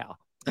anyhow.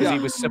 Because he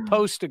was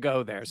supposed to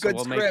go there, so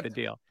we'll make the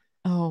deal.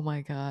 Oh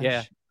my gosh!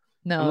 Yeah,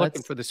 no, I'm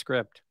looking for the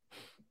script.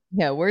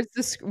 Yeah,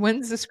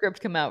 when's the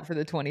script come out for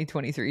the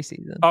 2023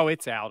 season? Oh,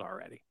 it's out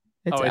already.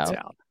 It's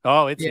out.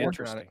 Oh, it's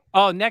interesting.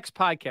 Oh, next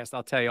podcast,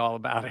 I'll tell you all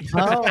about it.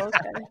 Oh,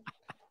 okay.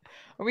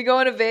 Are we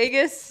going to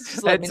Vegas?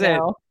 Just let me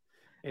know.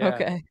 Yeah.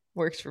 Okay,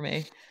 works for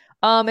me.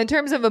 In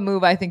terms of a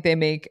move, I think they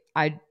make.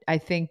 I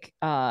think,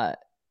 and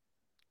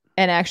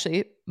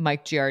actually,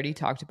 Mike Giardi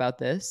talked about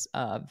this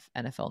of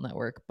NFL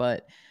Network,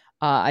 but.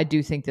 I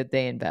do think that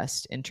they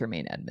invest in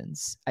Tremaine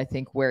Edmunds. I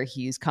think where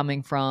he's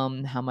coming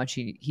from, how much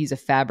he's a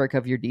fabric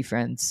of your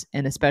defense,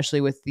 and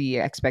especially with the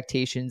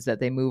expectations that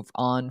they move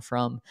on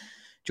from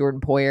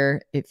Jordan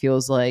Poyer, it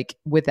feels like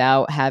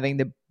without having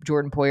the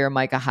Jordan Poyer,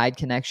 Micah Hyde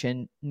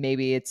connection,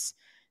 maybe it's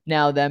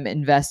now them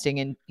investing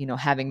in,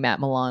 having Matt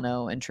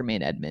Milano and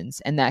Tremaine Edmunds,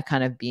 and that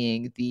kind of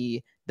being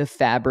the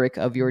fabric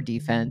of your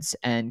defense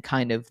and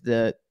kind of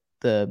the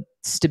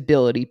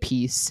stability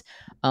piece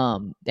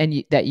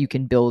that you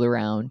can build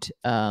around.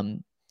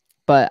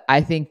 But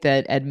I think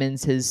that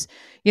Edmunds has,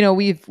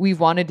 we've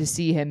wanted to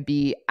see him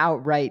be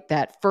outright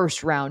that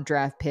first round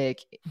draft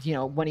pick,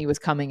 when he was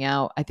coming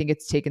out. I think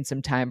it's taken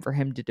some time for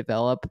him to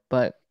develop,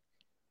 but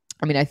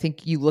I mean, I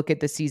think you look at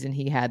the season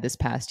he had this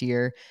past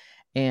year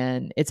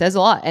and it says a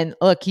lot. And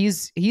look,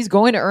 he's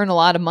going to earn a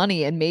lot of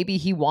money, and maybe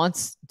he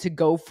wants to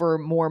go for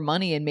more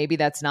money, and maybe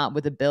that's not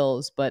with the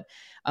Bills, but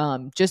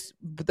just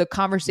the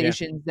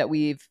conversations that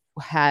we've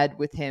had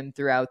with him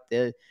throughout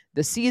the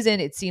season,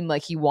 it seemed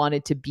like he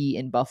wanted to be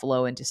in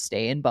Buffalo and to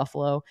stay in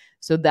Buffalo.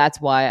 So that's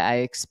why I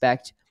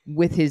expect,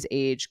 with his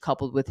age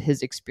coupled with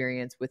his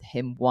experience, with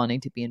him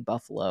wanting to be in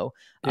Buffalo.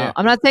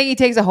 I'm not saying he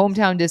takes a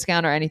hometown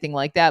discount or anything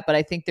like that, but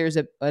I think there's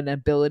an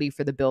ability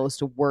for the Bills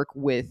to work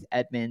with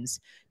Edmunds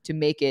to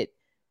make it,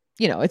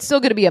 it's still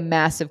going to be a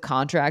massive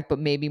contract, but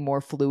maybe more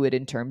fluid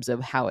in terms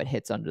of how it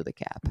hits under the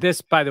cap.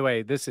 This, by the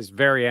way, this is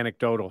very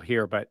anecdotal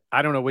here, but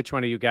I don't know which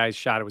one of you guys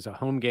shot. It was a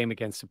home game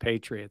against the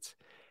Patriots,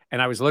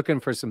 and I was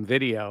looking for some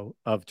video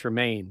of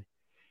Tremaine,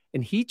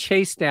 and he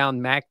chased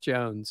down Mac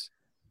Jones.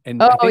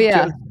 And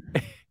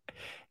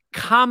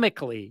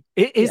comically,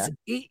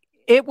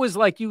 it was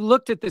like you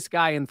looked at this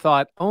guy and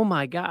thought, oh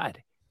my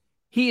God,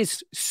 he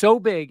is so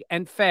big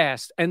and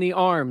fast, and the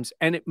arms,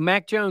 and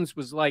Mac Jones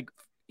was like,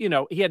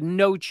 he had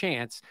no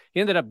chance. He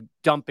ended up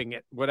dumping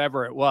it,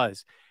 whatever it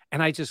was.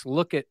 And I just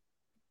look at,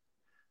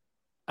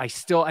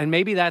 and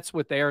maybe that's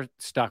what they're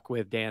stuck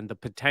with, Dan, the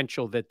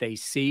potential that they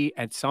see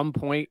at some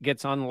point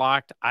gets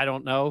unlocked. I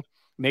don't know.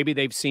 Maybe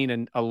they've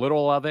seen a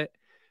little of it,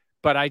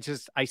 but I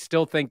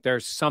still think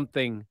there's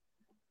something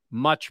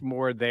much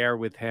more there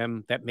with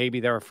him that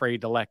maybe they're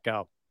afraid to let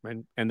go,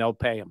 and they'll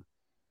pay him.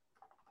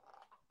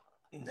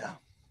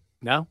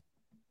 No.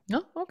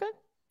 Okay.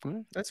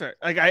 That's right.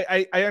 Like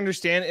I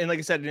understand. And like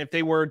I said, and if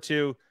they were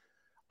to,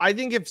 I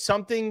think if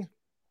something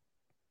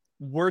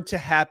were to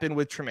happen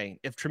with Tremaine,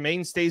 if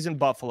Tremaine stays in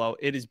Buffalo,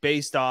 it is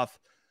based off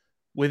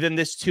within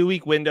this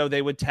 2-week window,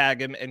 they would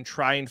tag him and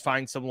try and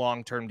find some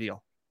long-term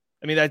deal.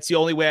 I mean, that's the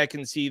only way I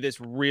can see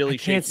this really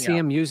shaking out. I can't see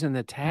him using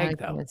the tag,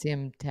 though. I can't see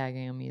him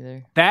tagging him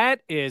either.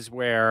 That is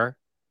where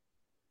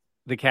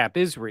the cap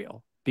is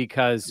real,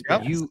 because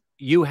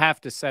you have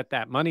to set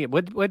that money.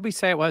 What did we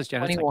say it was,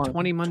 Jen? It's like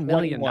 $21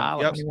 million.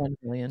 Yep. $21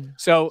 million.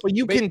 So but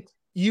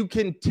you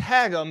can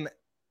tag him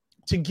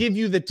to give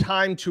you the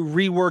time to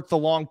rework the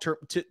long-term,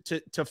 to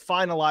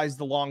finalize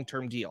the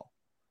long-term deal.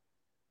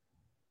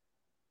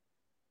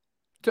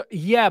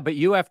 Yeah, but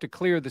you have to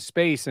clear the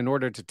space in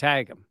order to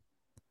tag him.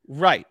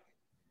 Right.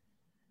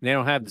 They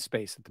don't have the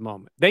space at the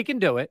moment. They can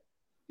do it.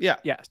 Yeah.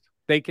 Yes,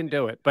 they can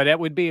do it. But that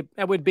would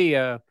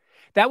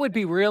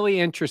be really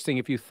interesting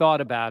if you thought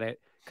about it,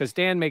 because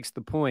Dan makes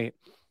the point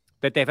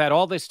that they've had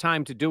all this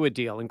time to do a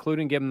deal,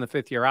 including give them the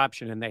 5th-year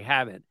option, and they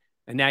haven't.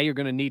 And now you're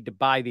going to need to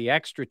buy the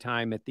extra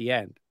time at the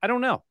end. I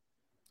don't know.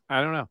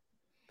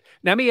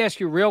 Let me ask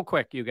you real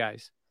quick, you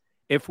guys.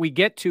 If we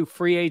get to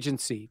free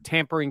agency,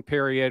 tampering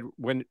period,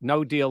 when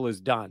no deal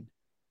is done,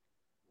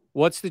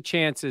 what's the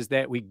chances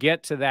that we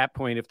get to that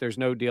point, if there's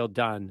no deal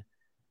done,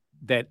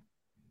 that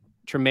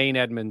Tremaine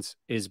Edmunds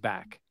is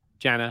back?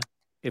 Jenna,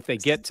 if they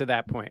get to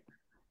that point.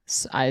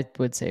 I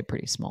would say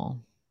pretty small.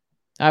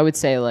 I would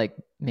say like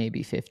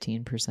maybe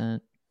 15%.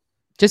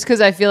 Just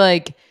because I feel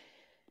like,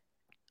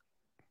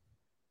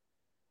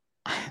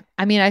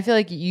 I feel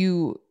like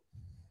you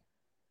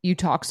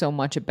talk so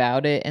much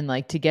about it, and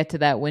like to get to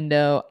that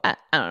window, I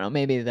don't know,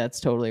 maybe that's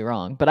totally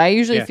wrong, but I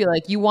usually feel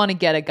like you want to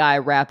get a guy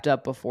wrapped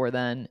up before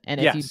then. And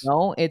if you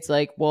don't, it's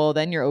like, well,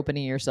 then you're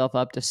opening yourself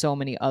up to so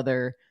many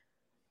other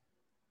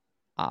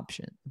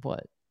options.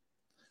 What?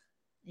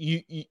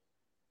 You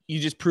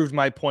just proved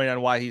my point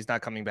on why he's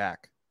not coming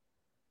back.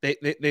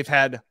 They've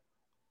had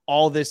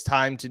all this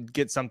time to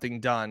get something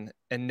done,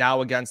 and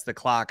now against the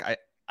clock,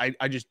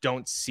 I just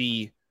don't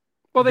see.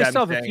 Well, they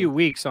still have a few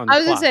weeks on the clock. I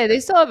was going to say,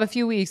 they still have a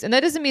few weeks, and that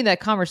doesn't mean that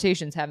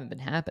conversations haven't been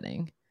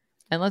happening.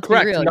 And let's be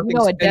real,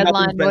 a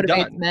deadline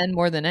motivates men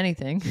more than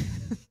anything.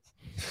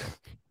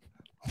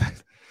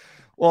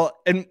 Well,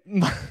 and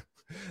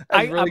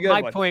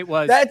my point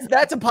was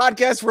that's a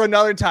podcast for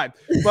another time.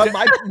 But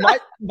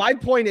my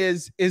point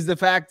is the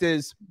fact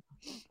is,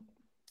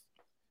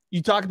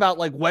 you talk about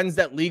like when's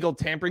that legal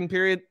tampering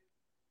period.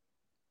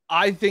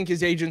 I think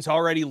his agent's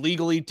already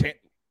legally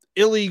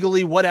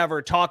illegally,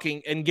 whatever,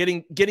 talking and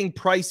getting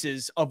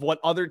prices of what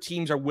other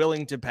teams are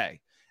willing to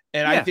pay.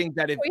 And I think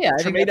that if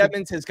Tremaine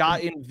Edmunds has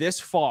gotten this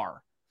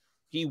far,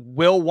 he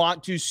will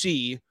want to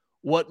see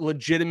what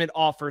legitimate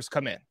offers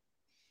come in.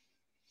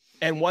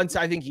 And once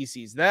I think he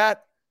sees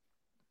that,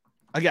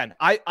 again,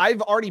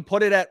 I've already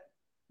put it at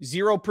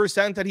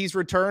 0% that he's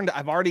returned.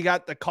 I've already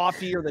got the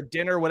coffee or the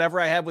dinner, whatever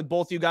I had with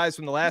both you guys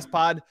from the last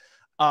pod.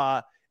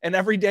 And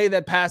every day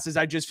that passes,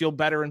 I just feel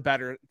better and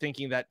better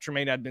thinking that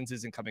Tremaine Edmunds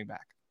isn't coming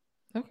back.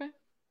 Okay.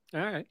 All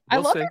right. I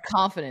love your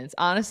confidence.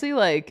 Honestly,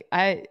 like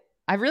I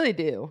really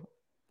do.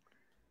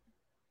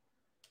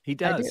 He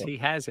does. He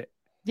has it.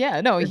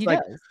 Yeah, no, he does.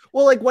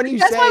 Well, like when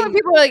that's why when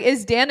people are like,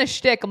 is Dan a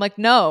shtick? I'm like,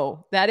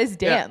 no, that is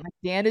Dan. Yeah. Like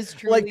Dan is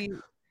truly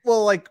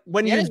like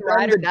when you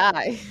ride or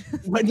die.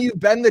 When you've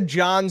been the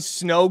Jon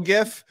Snow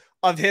gif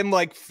of him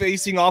like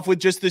facing off with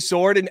just the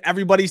sword, and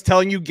everybody's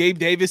telling you Gabe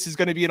Davis is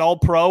going to be an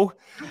all-pro,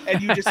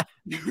 and you just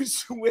you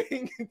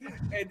swing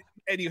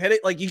and you hit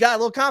it, like you got a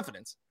little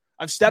confidence.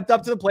 I've stepped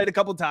up to the plate a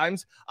couple of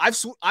times. I've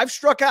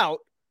struck out.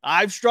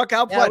 I've struck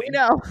out plenty.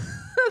 Yeah, we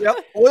know.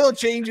 Yep. Oil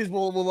changes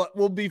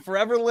will be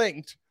forever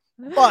linked.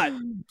 But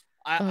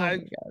my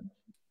God.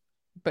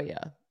 But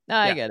yeah. No,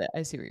 I get it.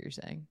 I see what you're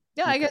saying.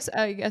 Yeah, okay.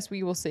 I guess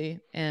we will see.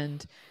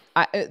 And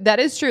that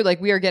is true. Like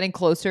we are getting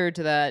closer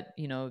to that,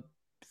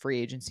 free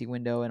agency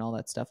window and all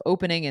that stuff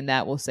opening, and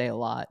that will say a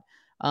lot.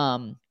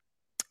 All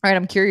right,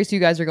 I'm curious. You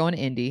guys are going to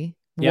Indy.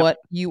 Yep. What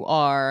you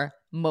are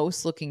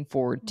most looking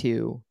forward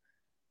to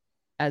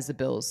as the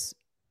Bills?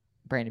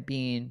 Brandon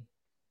Beane,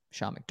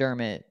 Sean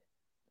McDermott,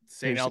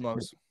 St.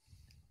 Elmo's.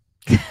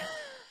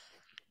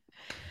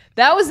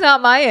 That was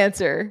not my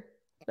answer.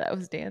 That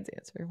was Dan's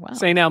answer. Wow.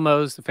 St.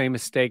 Elmo's, the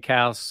famous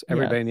steakhouse.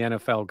 Everybody in the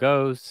NFL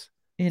goes.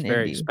 It's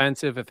very Indy.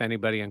 expensive. If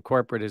anybody in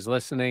corporate is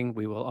listening,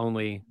 we will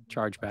only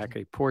charge back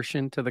a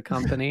portion to the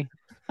company.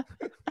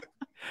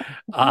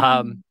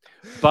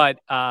 But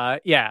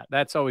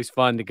that's always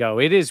fun to go.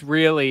 It is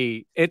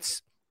really,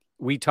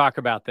 we talk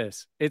about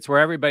this. It's where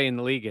everybody in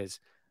the league is.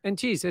 And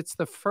geez, it's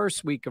the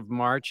first week of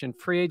March, and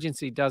free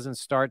agency doesn't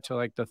start till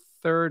like the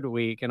third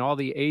week, and all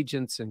the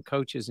agents and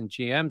coaches and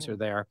GMs are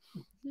there.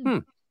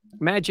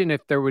 Imagine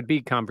if there would be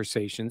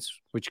conversations,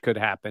 which could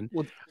happen.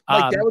 Well,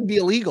 that would be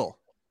illegal.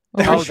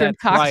 Shrimp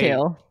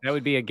cocktail. Right. That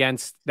would be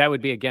against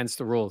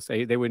the rules.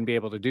 They wouldn't be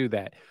able to do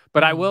that.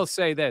 But I will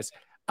say this: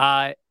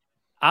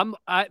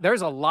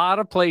 there's a lot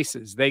of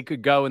places they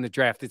could go in the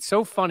draft. It's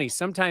so funny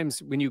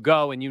sometimes when you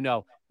go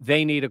and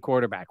they need a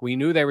quarterback. We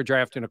knew they were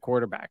drafting a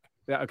quarterback.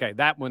 Okay,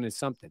 that one is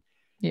something.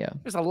 Yeah,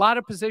 there's a lot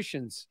of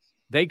positions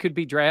they could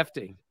be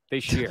drafting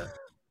this year.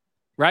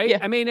 right? Yeah.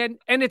 I mean,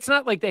 and it's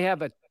not like they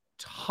have a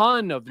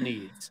ton of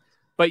needs,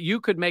 but you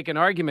could make an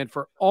argument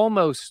for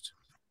almost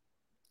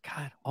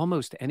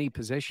any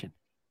position.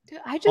 Dude,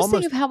 I just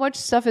think of how much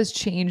stuff has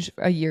changed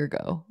a year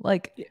ago.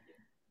 Like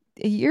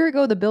a year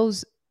ago, the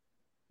Bills,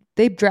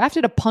 they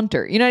drafted a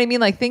punter. You know what I mean?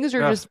 Like things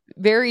are just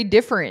very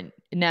different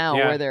now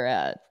where they're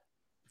at.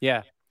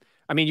 Yeah.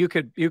 I mean, you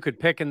could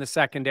pick in the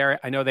secondary.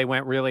 I know they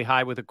went really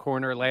high with a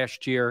corner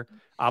last year.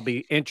 I'll be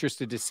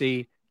interested to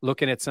see,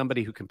 looking at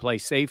somebody who can play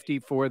safety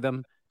for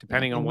them,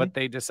 depending on what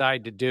they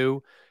decide to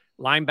do.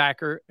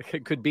 Linebacker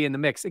could be in the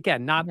mix.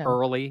 Again, not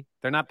early.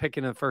 They're not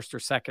picking in the first or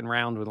second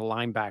round with a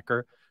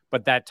linebacker,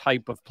 but that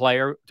type of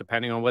player,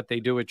 depending on what they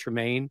do with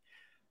Tremaine.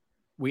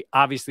 We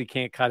obviously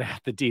can't cut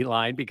out the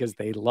D-line because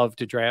they love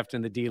to draft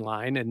in the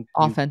D-line. And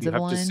offensive you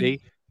have line. to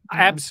see.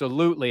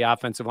 Absolutely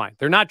offensive line.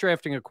 They're not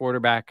drafting a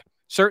quarterback.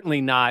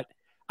 Certainly not.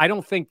 I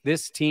don't think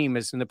this team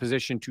is in the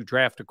position to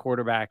draft a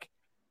quarterback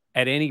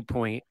at any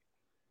point.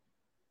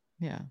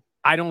 Yeah.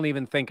 I don't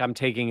even think I'm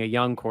taking a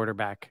young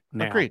quarterback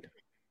now. Agreed.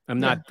 I'm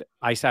not.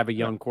 I have a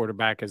young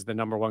quarterback as the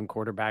number one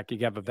quarterback. You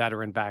have a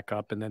veteran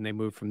backup, and then they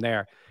move from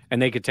there.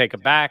 And they could take a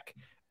back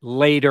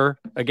later.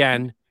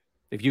 Again,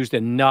 they've used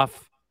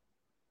enough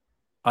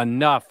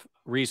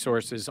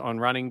resources on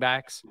running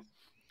backs.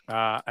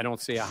 I don't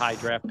see a high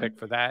draft pick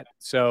for that.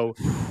 So,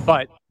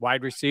 but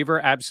wide receiver,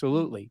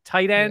 absolutely.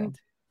 Tight end,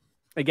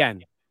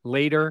 again,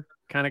 later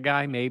kind of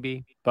guy,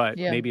 maybe, but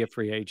maybe a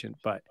free agent.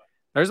 But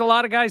there's a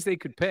lot of guys they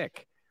could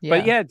pick.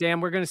 But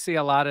Dan, we're going to see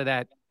a lot of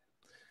that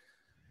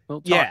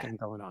little talking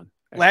going on.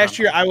 Last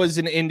year I was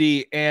in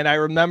Indy and I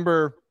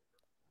remember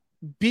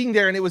being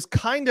there and it was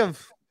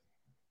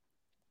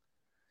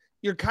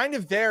you're kind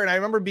of there. And I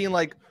remember being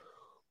like,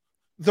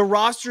 the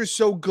roster is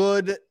so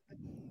good,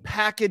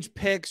 package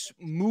picks,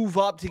 move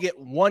up to get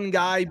one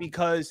guy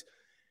because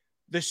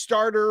the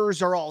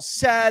starters are all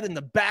set and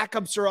the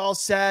backups are all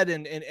set.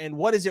 And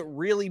what does it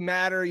really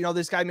matter? You know,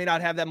 this guy may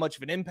not have that much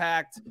of an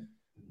impact.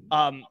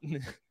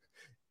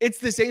 It's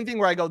the same thing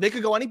where I go, they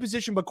could go any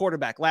position but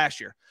quarterback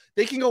last year.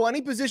 They can go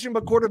any position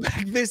but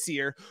quarterback this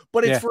year,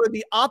 but it's for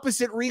the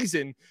opposite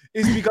reason,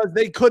 is because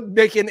they could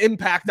make an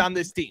impact on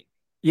this team.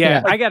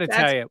 Yeah, I got to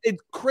tell you,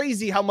 it's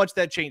crazy how much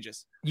that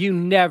changes. You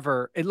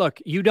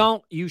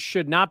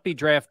should not be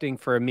drafting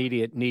for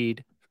immediate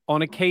need.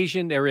 On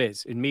occasion, there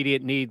is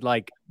immediate need.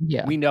 Like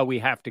we know we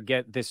have to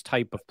get this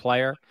type of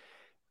player.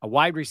 A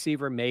wide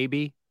receiver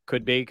maybe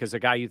could be because a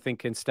guy you think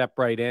can step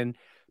right in.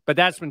 But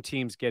that's when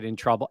teams get in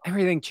trouble.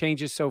 Everything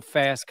changes so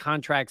fast.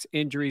 Contracts,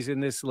 injuries in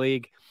this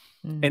league.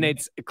 Mm-hmm. And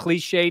it's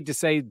cliched to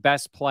say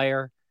best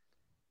player.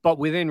 But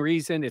within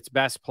reason, it's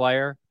best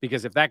player.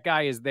 Because if that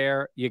guy is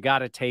there, you got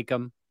to take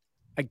him.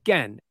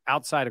 Again,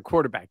 outside of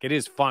quarterback, it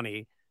is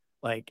funny.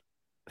 Like,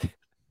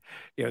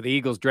 the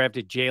Eagles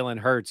drafted Jalen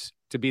Hurts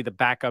to be the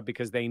backup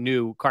because they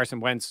knew Carson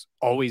Wentz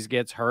always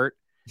gets hurt.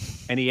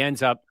 And he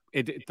ends up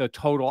the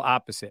total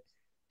opposite.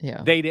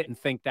 Yeah. They didn't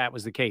think that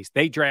was the case.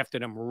 They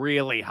drafted him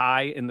really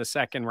high in the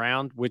second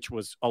round, which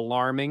was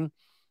alarming.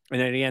 And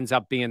then he ends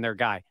up being their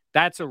guy.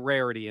 That's a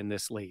rarity in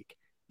this league.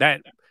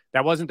 That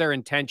wasn't their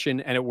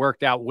intention, and it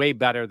worked out way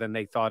better than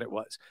they thought it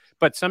was.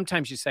 But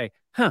sometimes you say,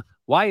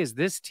 why is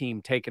this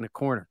team taking a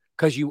corner?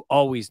 Because you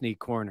always need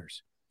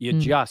corners. You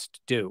just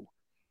do.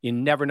 You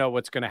never know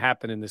what's going to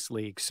happen in this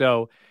league.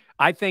 So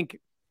I think,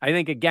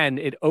 again,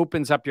 it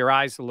opens up your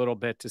eyes a little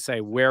bit to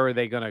say, where are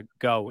they going to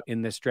go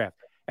in this draft?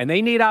 And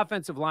they need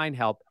offensive line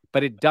help,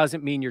 but it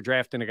doesn't mean you're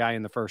drafting a guy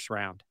in the first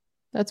round.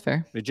 That's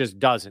fair. It just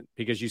doesn't,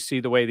 because you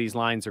see the way these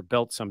lines are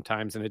built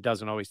sometimes, and it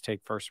doesn't always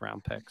take first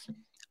round picks.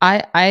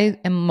 I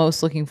am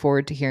most looking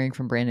forward to hearing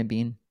from Brandon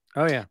Beane.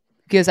 Oh, yeah.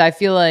 Because I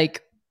feel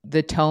like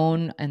the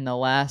tone in the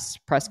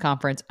last press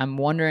conference, I'm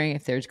wondering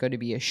if there's going to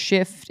be a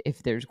shift,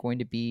 if there's going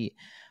to be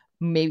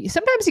maybe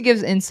sometimes he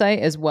gives insight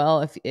as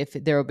well, if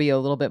there will be a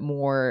little bit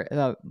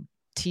more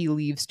tea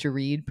leaves to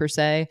read per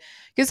se,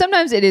 because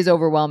sometimes it is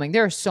overwhelming.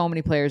 There are so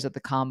many players at the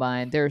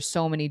combine. There are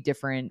so many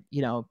different,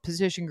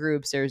 position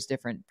groups. There's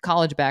different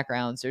college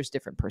backgrounds. There's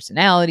different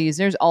personalities.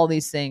 There's all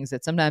these things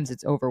that sometimes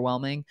it's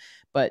overwhelming.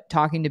 But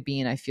talking to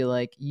Beane, I feel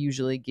like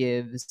usually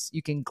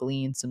you can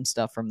glean some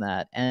stuff from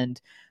that. And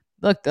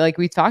look, like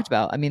we talked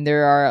about, I mean,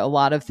 there are a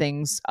lot of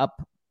things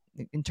up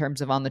in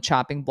terms of on the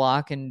chopping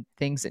block and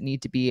things that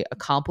need to be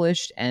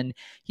accomplished. And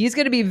he's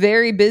going to be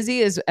very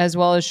busy as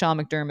well as Sean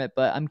McDermott,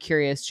 but I'm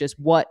curious just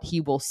what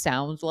he will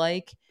sound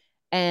like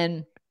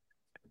and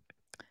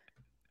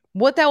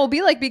what that will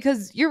be like,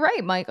 because you're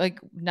right, Mike, like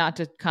not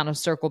to kind of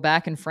circle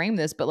back and frame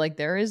this, but like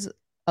there is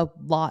a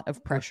lot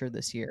of pressure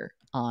this year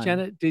on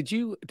Jenna. Did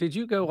you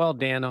go all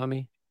Dan on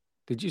me?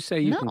 Did you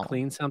say you can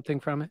clean something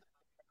from it?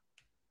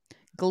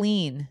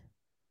 Glean.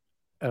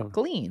 Oh,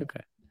 glean.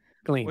 Okay.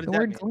 Glean. The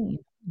word glean.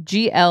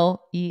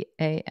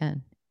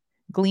 Glean.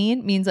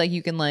 Glean means like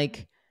you can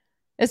like,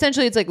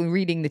 essentially it's like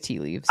reading the tea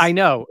leaves. I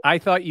know. I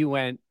thought you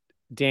went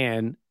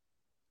Dan,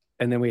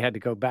 and then we had to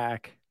go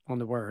back on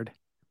the word.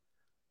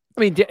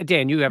 I mean,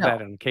 Dan, you have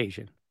that on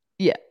occasion.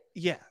 Yeah.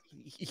 Yeah.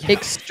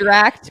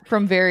 Extract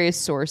from various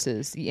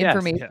sources. The Yes,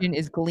 information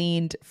is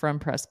gleaned from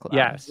press club.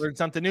 Yes. Learned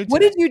something new today.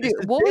 What did you do?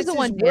 What was the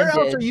one Where Dan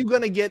else did? are you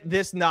going to get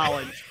this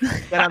knowledge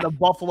than on the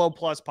Buffalo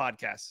Plus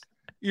podcast?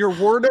 Your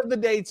word of the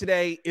day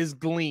today is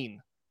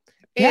glean.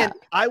 And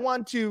I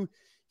want to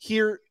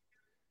hear,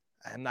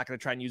 I'm not going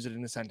to try and use it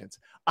in a sentence.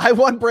 I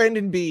want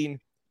Brandon Beane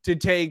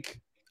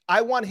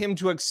I want him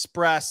to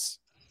express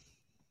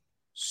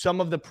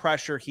some of the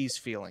pressure he's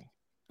feeling.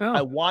 Oh.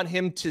 I want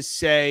him to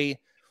say,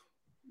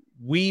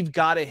 we've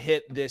got to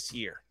hit this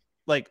year.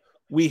 Like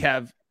we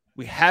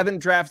haven't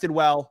drafted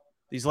well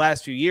these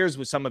last few years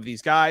with some of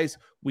these guys.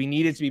 We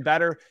needed to be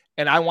better.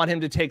 And I want him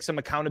to take some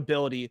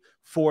accountability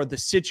for the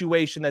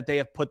situation that they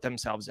have put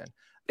themselves in.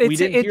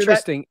 It's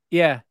interesting.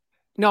 Yeah.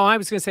 No, I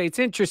was going to say it's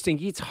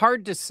interesting. It's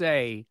hard to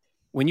say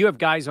when you have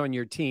guys on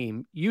your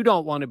team, you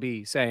don't want to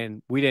be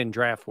saying we didn't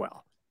draft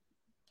well.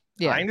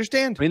 Yeah. I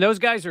understand. I mean, those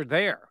guys are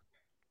there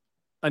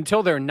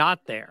until they're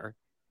not there.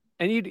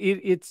 And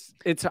it's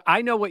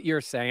I know what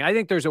you're saying. I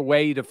think there's a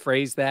way to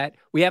phrase that.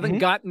 We haven't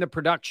gotten the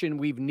production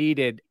we've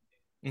needed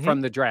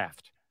from the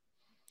draft.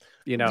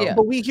 You know,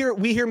 but we hear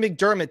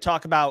McDermott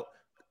talk about,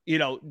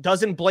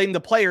 doesn't blame the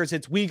players.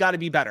 It's we got to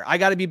be better. I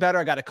got to be better.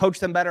 I got to coach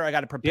them better. I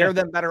got to prepare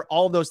them better.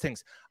 All those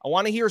things. I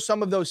want to hear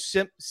some of those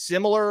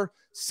similar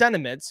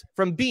sentiments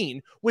from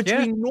Beane, which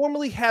we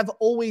normally have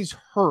always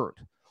heard.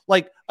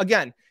 Like,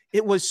 again,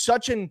 it was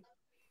such an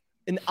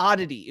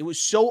oddity. It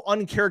was so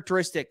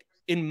uncharacteristic,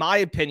 in my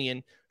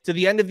opinion, to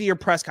the end of the year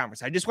press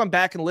conference. I just went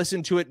back and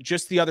listened to it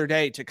just the other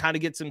day to kind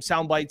of get some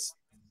sound bites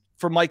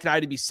for Mike and I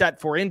to be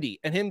set for Indy,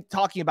 and him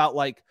talking about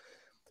like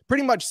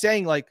pretty much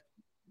saying like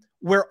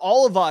where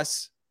all of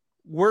us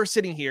we're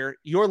sitting here,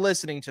 you're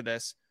listening to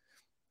this,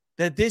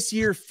 that this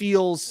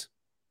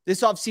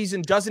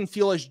offseason doesn't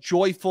feel as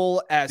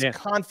joyful, as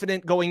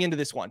confident going into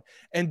this one.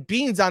 And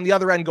Beane's on the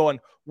other end going,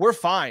 we're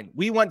fine.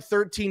 We went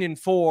 13-4,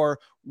 or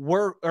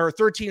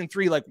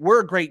 13-3. Like,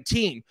 we're a great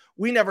team.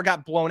 We never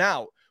got blown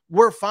out.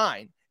 We're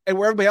fine. And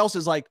where everybody else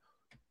is like,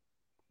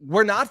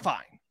 we're not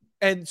fine.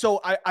 And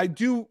so I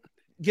do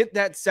get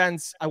that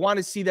sense. I want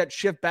to see that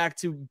shift back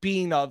to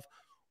Beane of,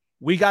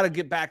 we got to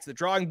get back to the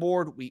drawing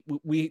board.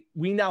 We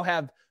now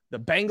have the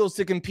Bengals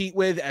to compete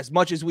with as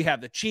much as we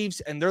have the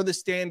Chiefs, and they're the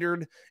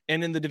standard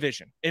and in the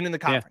division and in the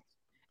conference.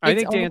 I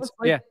think Dan's,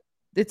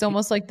 it's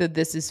almost like the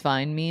 "this is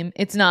fine" meme.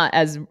 It's not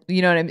as,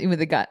 you know what I mean, with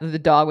the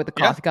dog with the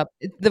coffee cup.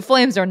 The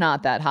flames are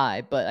not that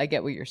high, but I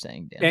get what you're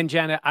saying, Dan. And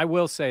Jenna, I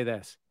will say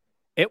this: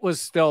 it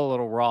was still a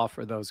little raw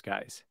for those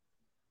guys,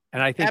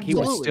 and I think he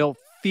was still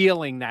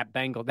feeling that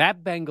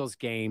Bengals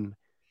game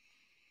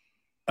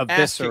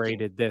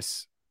eviscerated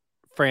this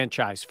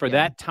franchise for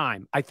that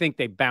time. I think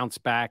they bounce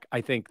back. I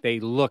think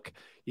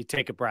you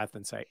take a breath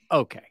and say,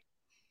 okay,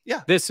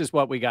 this is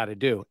what we got to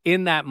do.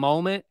 In that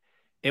moment,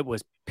 it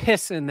was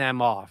pissing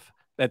them off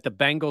that the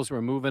Bengals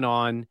were moving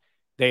on.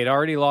 They had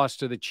already lost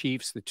to the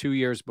Chiefs the 2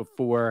 years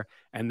before,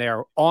 and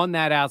they're on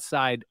that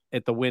outside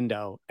at the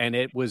window. And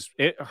it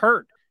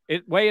hurt.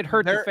 It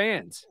hurt the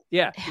fans.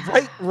 Yeah.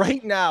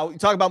 Right now, you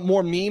talk about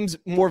more memes,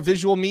 more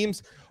visual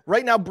memes.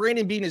 Right now,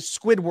 Brandon Beane is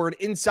Squidward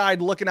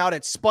inside looking out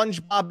at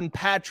SpongeBob and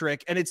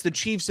Patrick, and it's the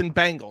Chiefs and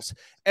Bengals.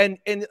 And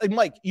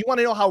Mike, you want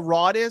to know how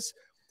raw it is?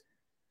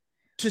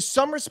 To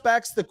some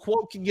respects, the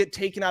quote can get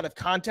taken out of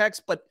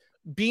context, but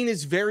Beane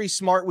is very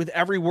smart with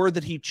every word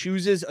that he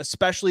chooses,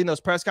 especially in those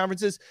press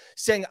conferences,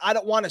 saying, I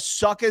don't want to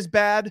suck as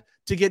bad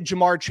to get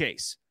Jamar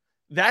Chase.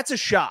 That's a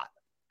shot.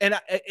 And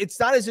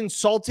it's not as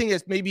insulting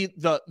as maybe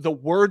the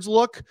words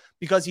look,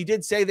 because he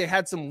did say they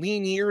had some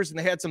lean years and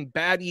they had some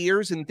bad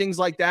years and things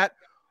like that.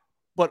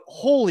 But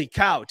holy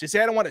cow, to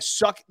say I don't want to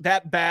suck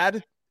that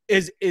bad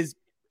is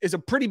a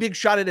pretty big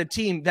shot at a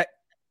team that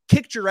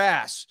kicked your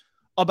ass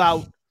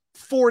about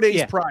 4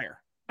 days prior.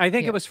 I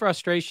think it was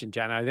frustration,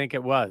 Jen. I think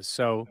it was.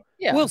 So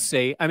we'll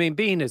see. I mean,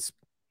 Beane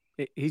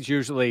he's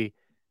usually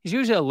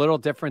a little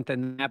different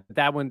than that. But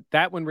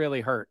that one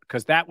really hurt,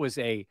 because that was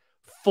a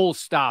full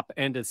stop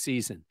end of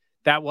season.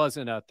 That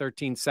wasn't a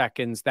 13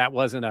 seconds. That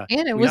wasn't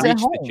and it was at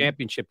home. The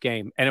championship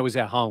game, and it was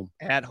at home.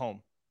 At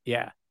home.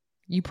 Yeah.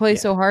 You play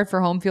so hard for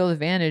home field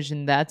advantage,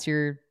 and that's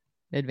your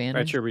advantage.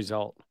 That's your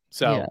result.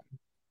 So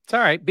it's all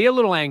right. Be a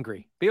little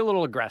angry. Be a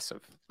little aggressive.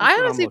 I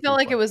honestly felt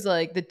like it was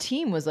like the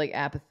team was like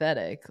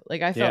apathetic.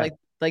 Like I felt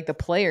like the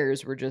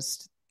players were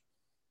just,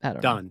 I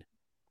don't know.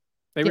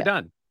 They were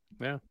done.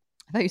 Yeah.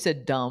 I thought you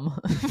said dumb.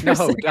 No,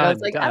 done, I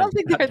was like, I don't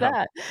think they're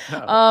that.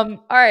 No. All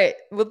right.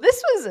 Well,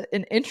 this was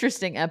an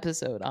interesting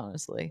episode,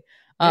 honestly.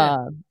 We've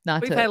had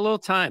a little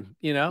time,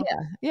 Yeah.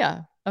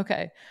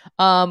 Okay.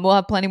 We'll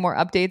have plenty more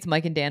updates.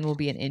 Mike and Dan will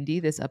be in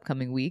Indy this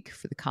upcoming week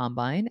for the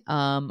Combine.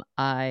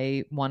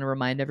 I want to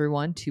remind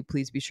everyone to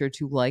please be sure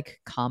to like,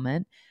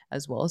 comment,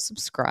 as well as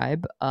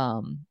subscribe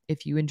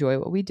if you enjoy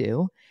what we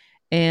do.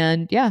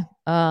 And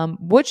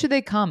what should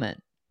they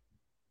comment?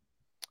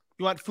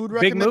 You want food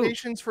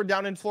recommendations for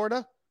down in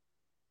Florida?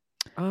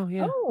 Oh,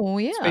 yeah.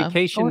 It's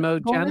vacation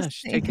mode, Jenna.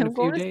 She's taking a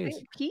few days.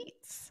 St.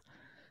 Pete's.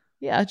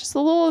 Yeah, just a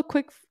little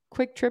quick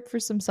trip for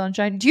some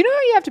sunshine. Do you know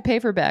how you have to pay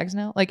for bags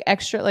now? Like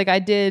extra, like I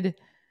did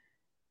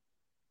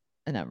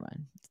Never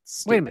mind.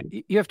 Wait a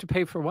minute. You have to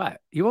pay for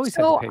what? You always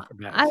have to pay for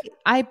bags.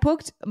 I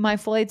booked my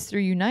flights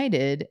through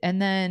United,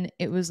 and then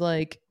it was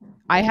like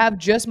I have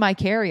just my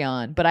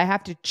carry-on, but I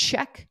have to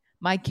check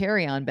my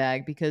carry-on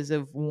bag because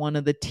of one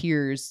of the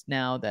tiers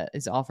now that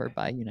is offered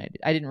by United.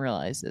 I didn't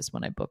realize this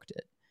when I booked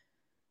it.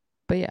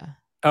 But yeah.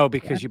 Oh,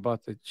 because you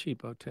bought the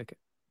cheapo ticket.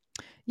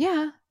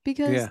 Yeah,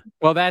 because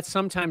well, that's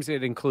sometimes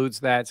it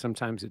includes that,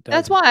 sometimes it doesn't.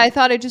 that's why I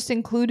thought it just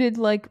included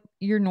like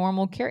your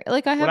normal carry.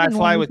 Like I have. When I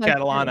fly with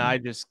Catalana, I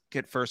just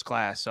get first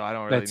class, so I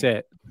don't really. That's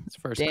it. It's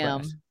first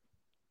class.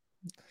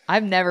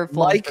 I've never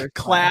flown like first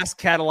class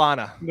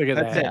Catalana. Look at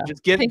That's that. it.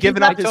 Just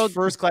giving up his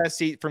first class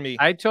seat for me.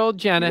 I told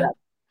Jenna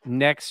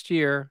next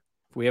year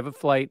if we have a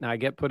flight and I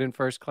get put in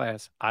first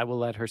class, I will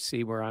let her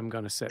see where I'm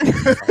going to sit.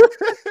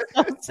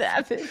 I'm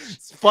savage.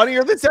 It's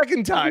funnier the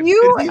second time.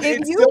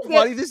 It's still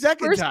funny the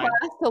second first time.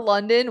 Class to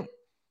London,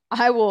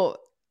 I will.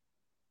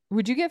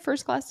 Would you get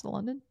first class to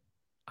London?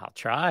 I'll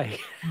try.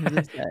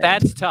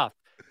 That's tough.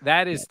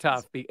 That is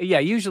tough. Yeah,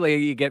 usually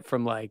you get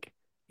from like,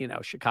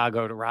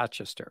 Chicago to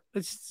Rochester.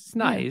 It's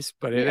nice,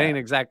 but it ain't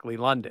exactly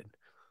London.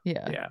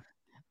 Yeah. Yeah.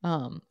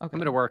 Okay. I'm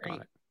going to work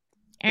on it.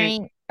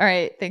 All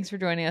right. Thanks for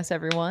joining us,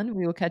 everyone.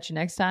 We will catch you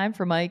next time.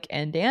 For Mike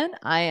and Dan,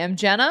 I am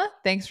Jenna.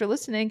 Thanks for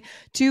listening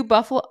to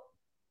Buffalo.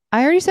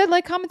 I already said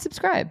like, comment,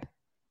 subscribe.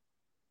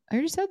 I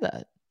already said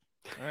that.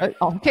 Right.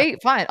 Okay,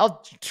 fine.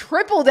 I'll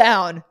triple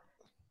down.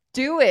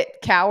 Do it,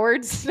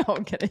 cowards. No,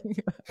 I'm kidding.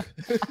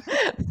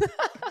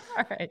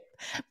 All right.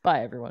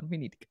 Bye, everyone. We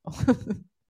need to go.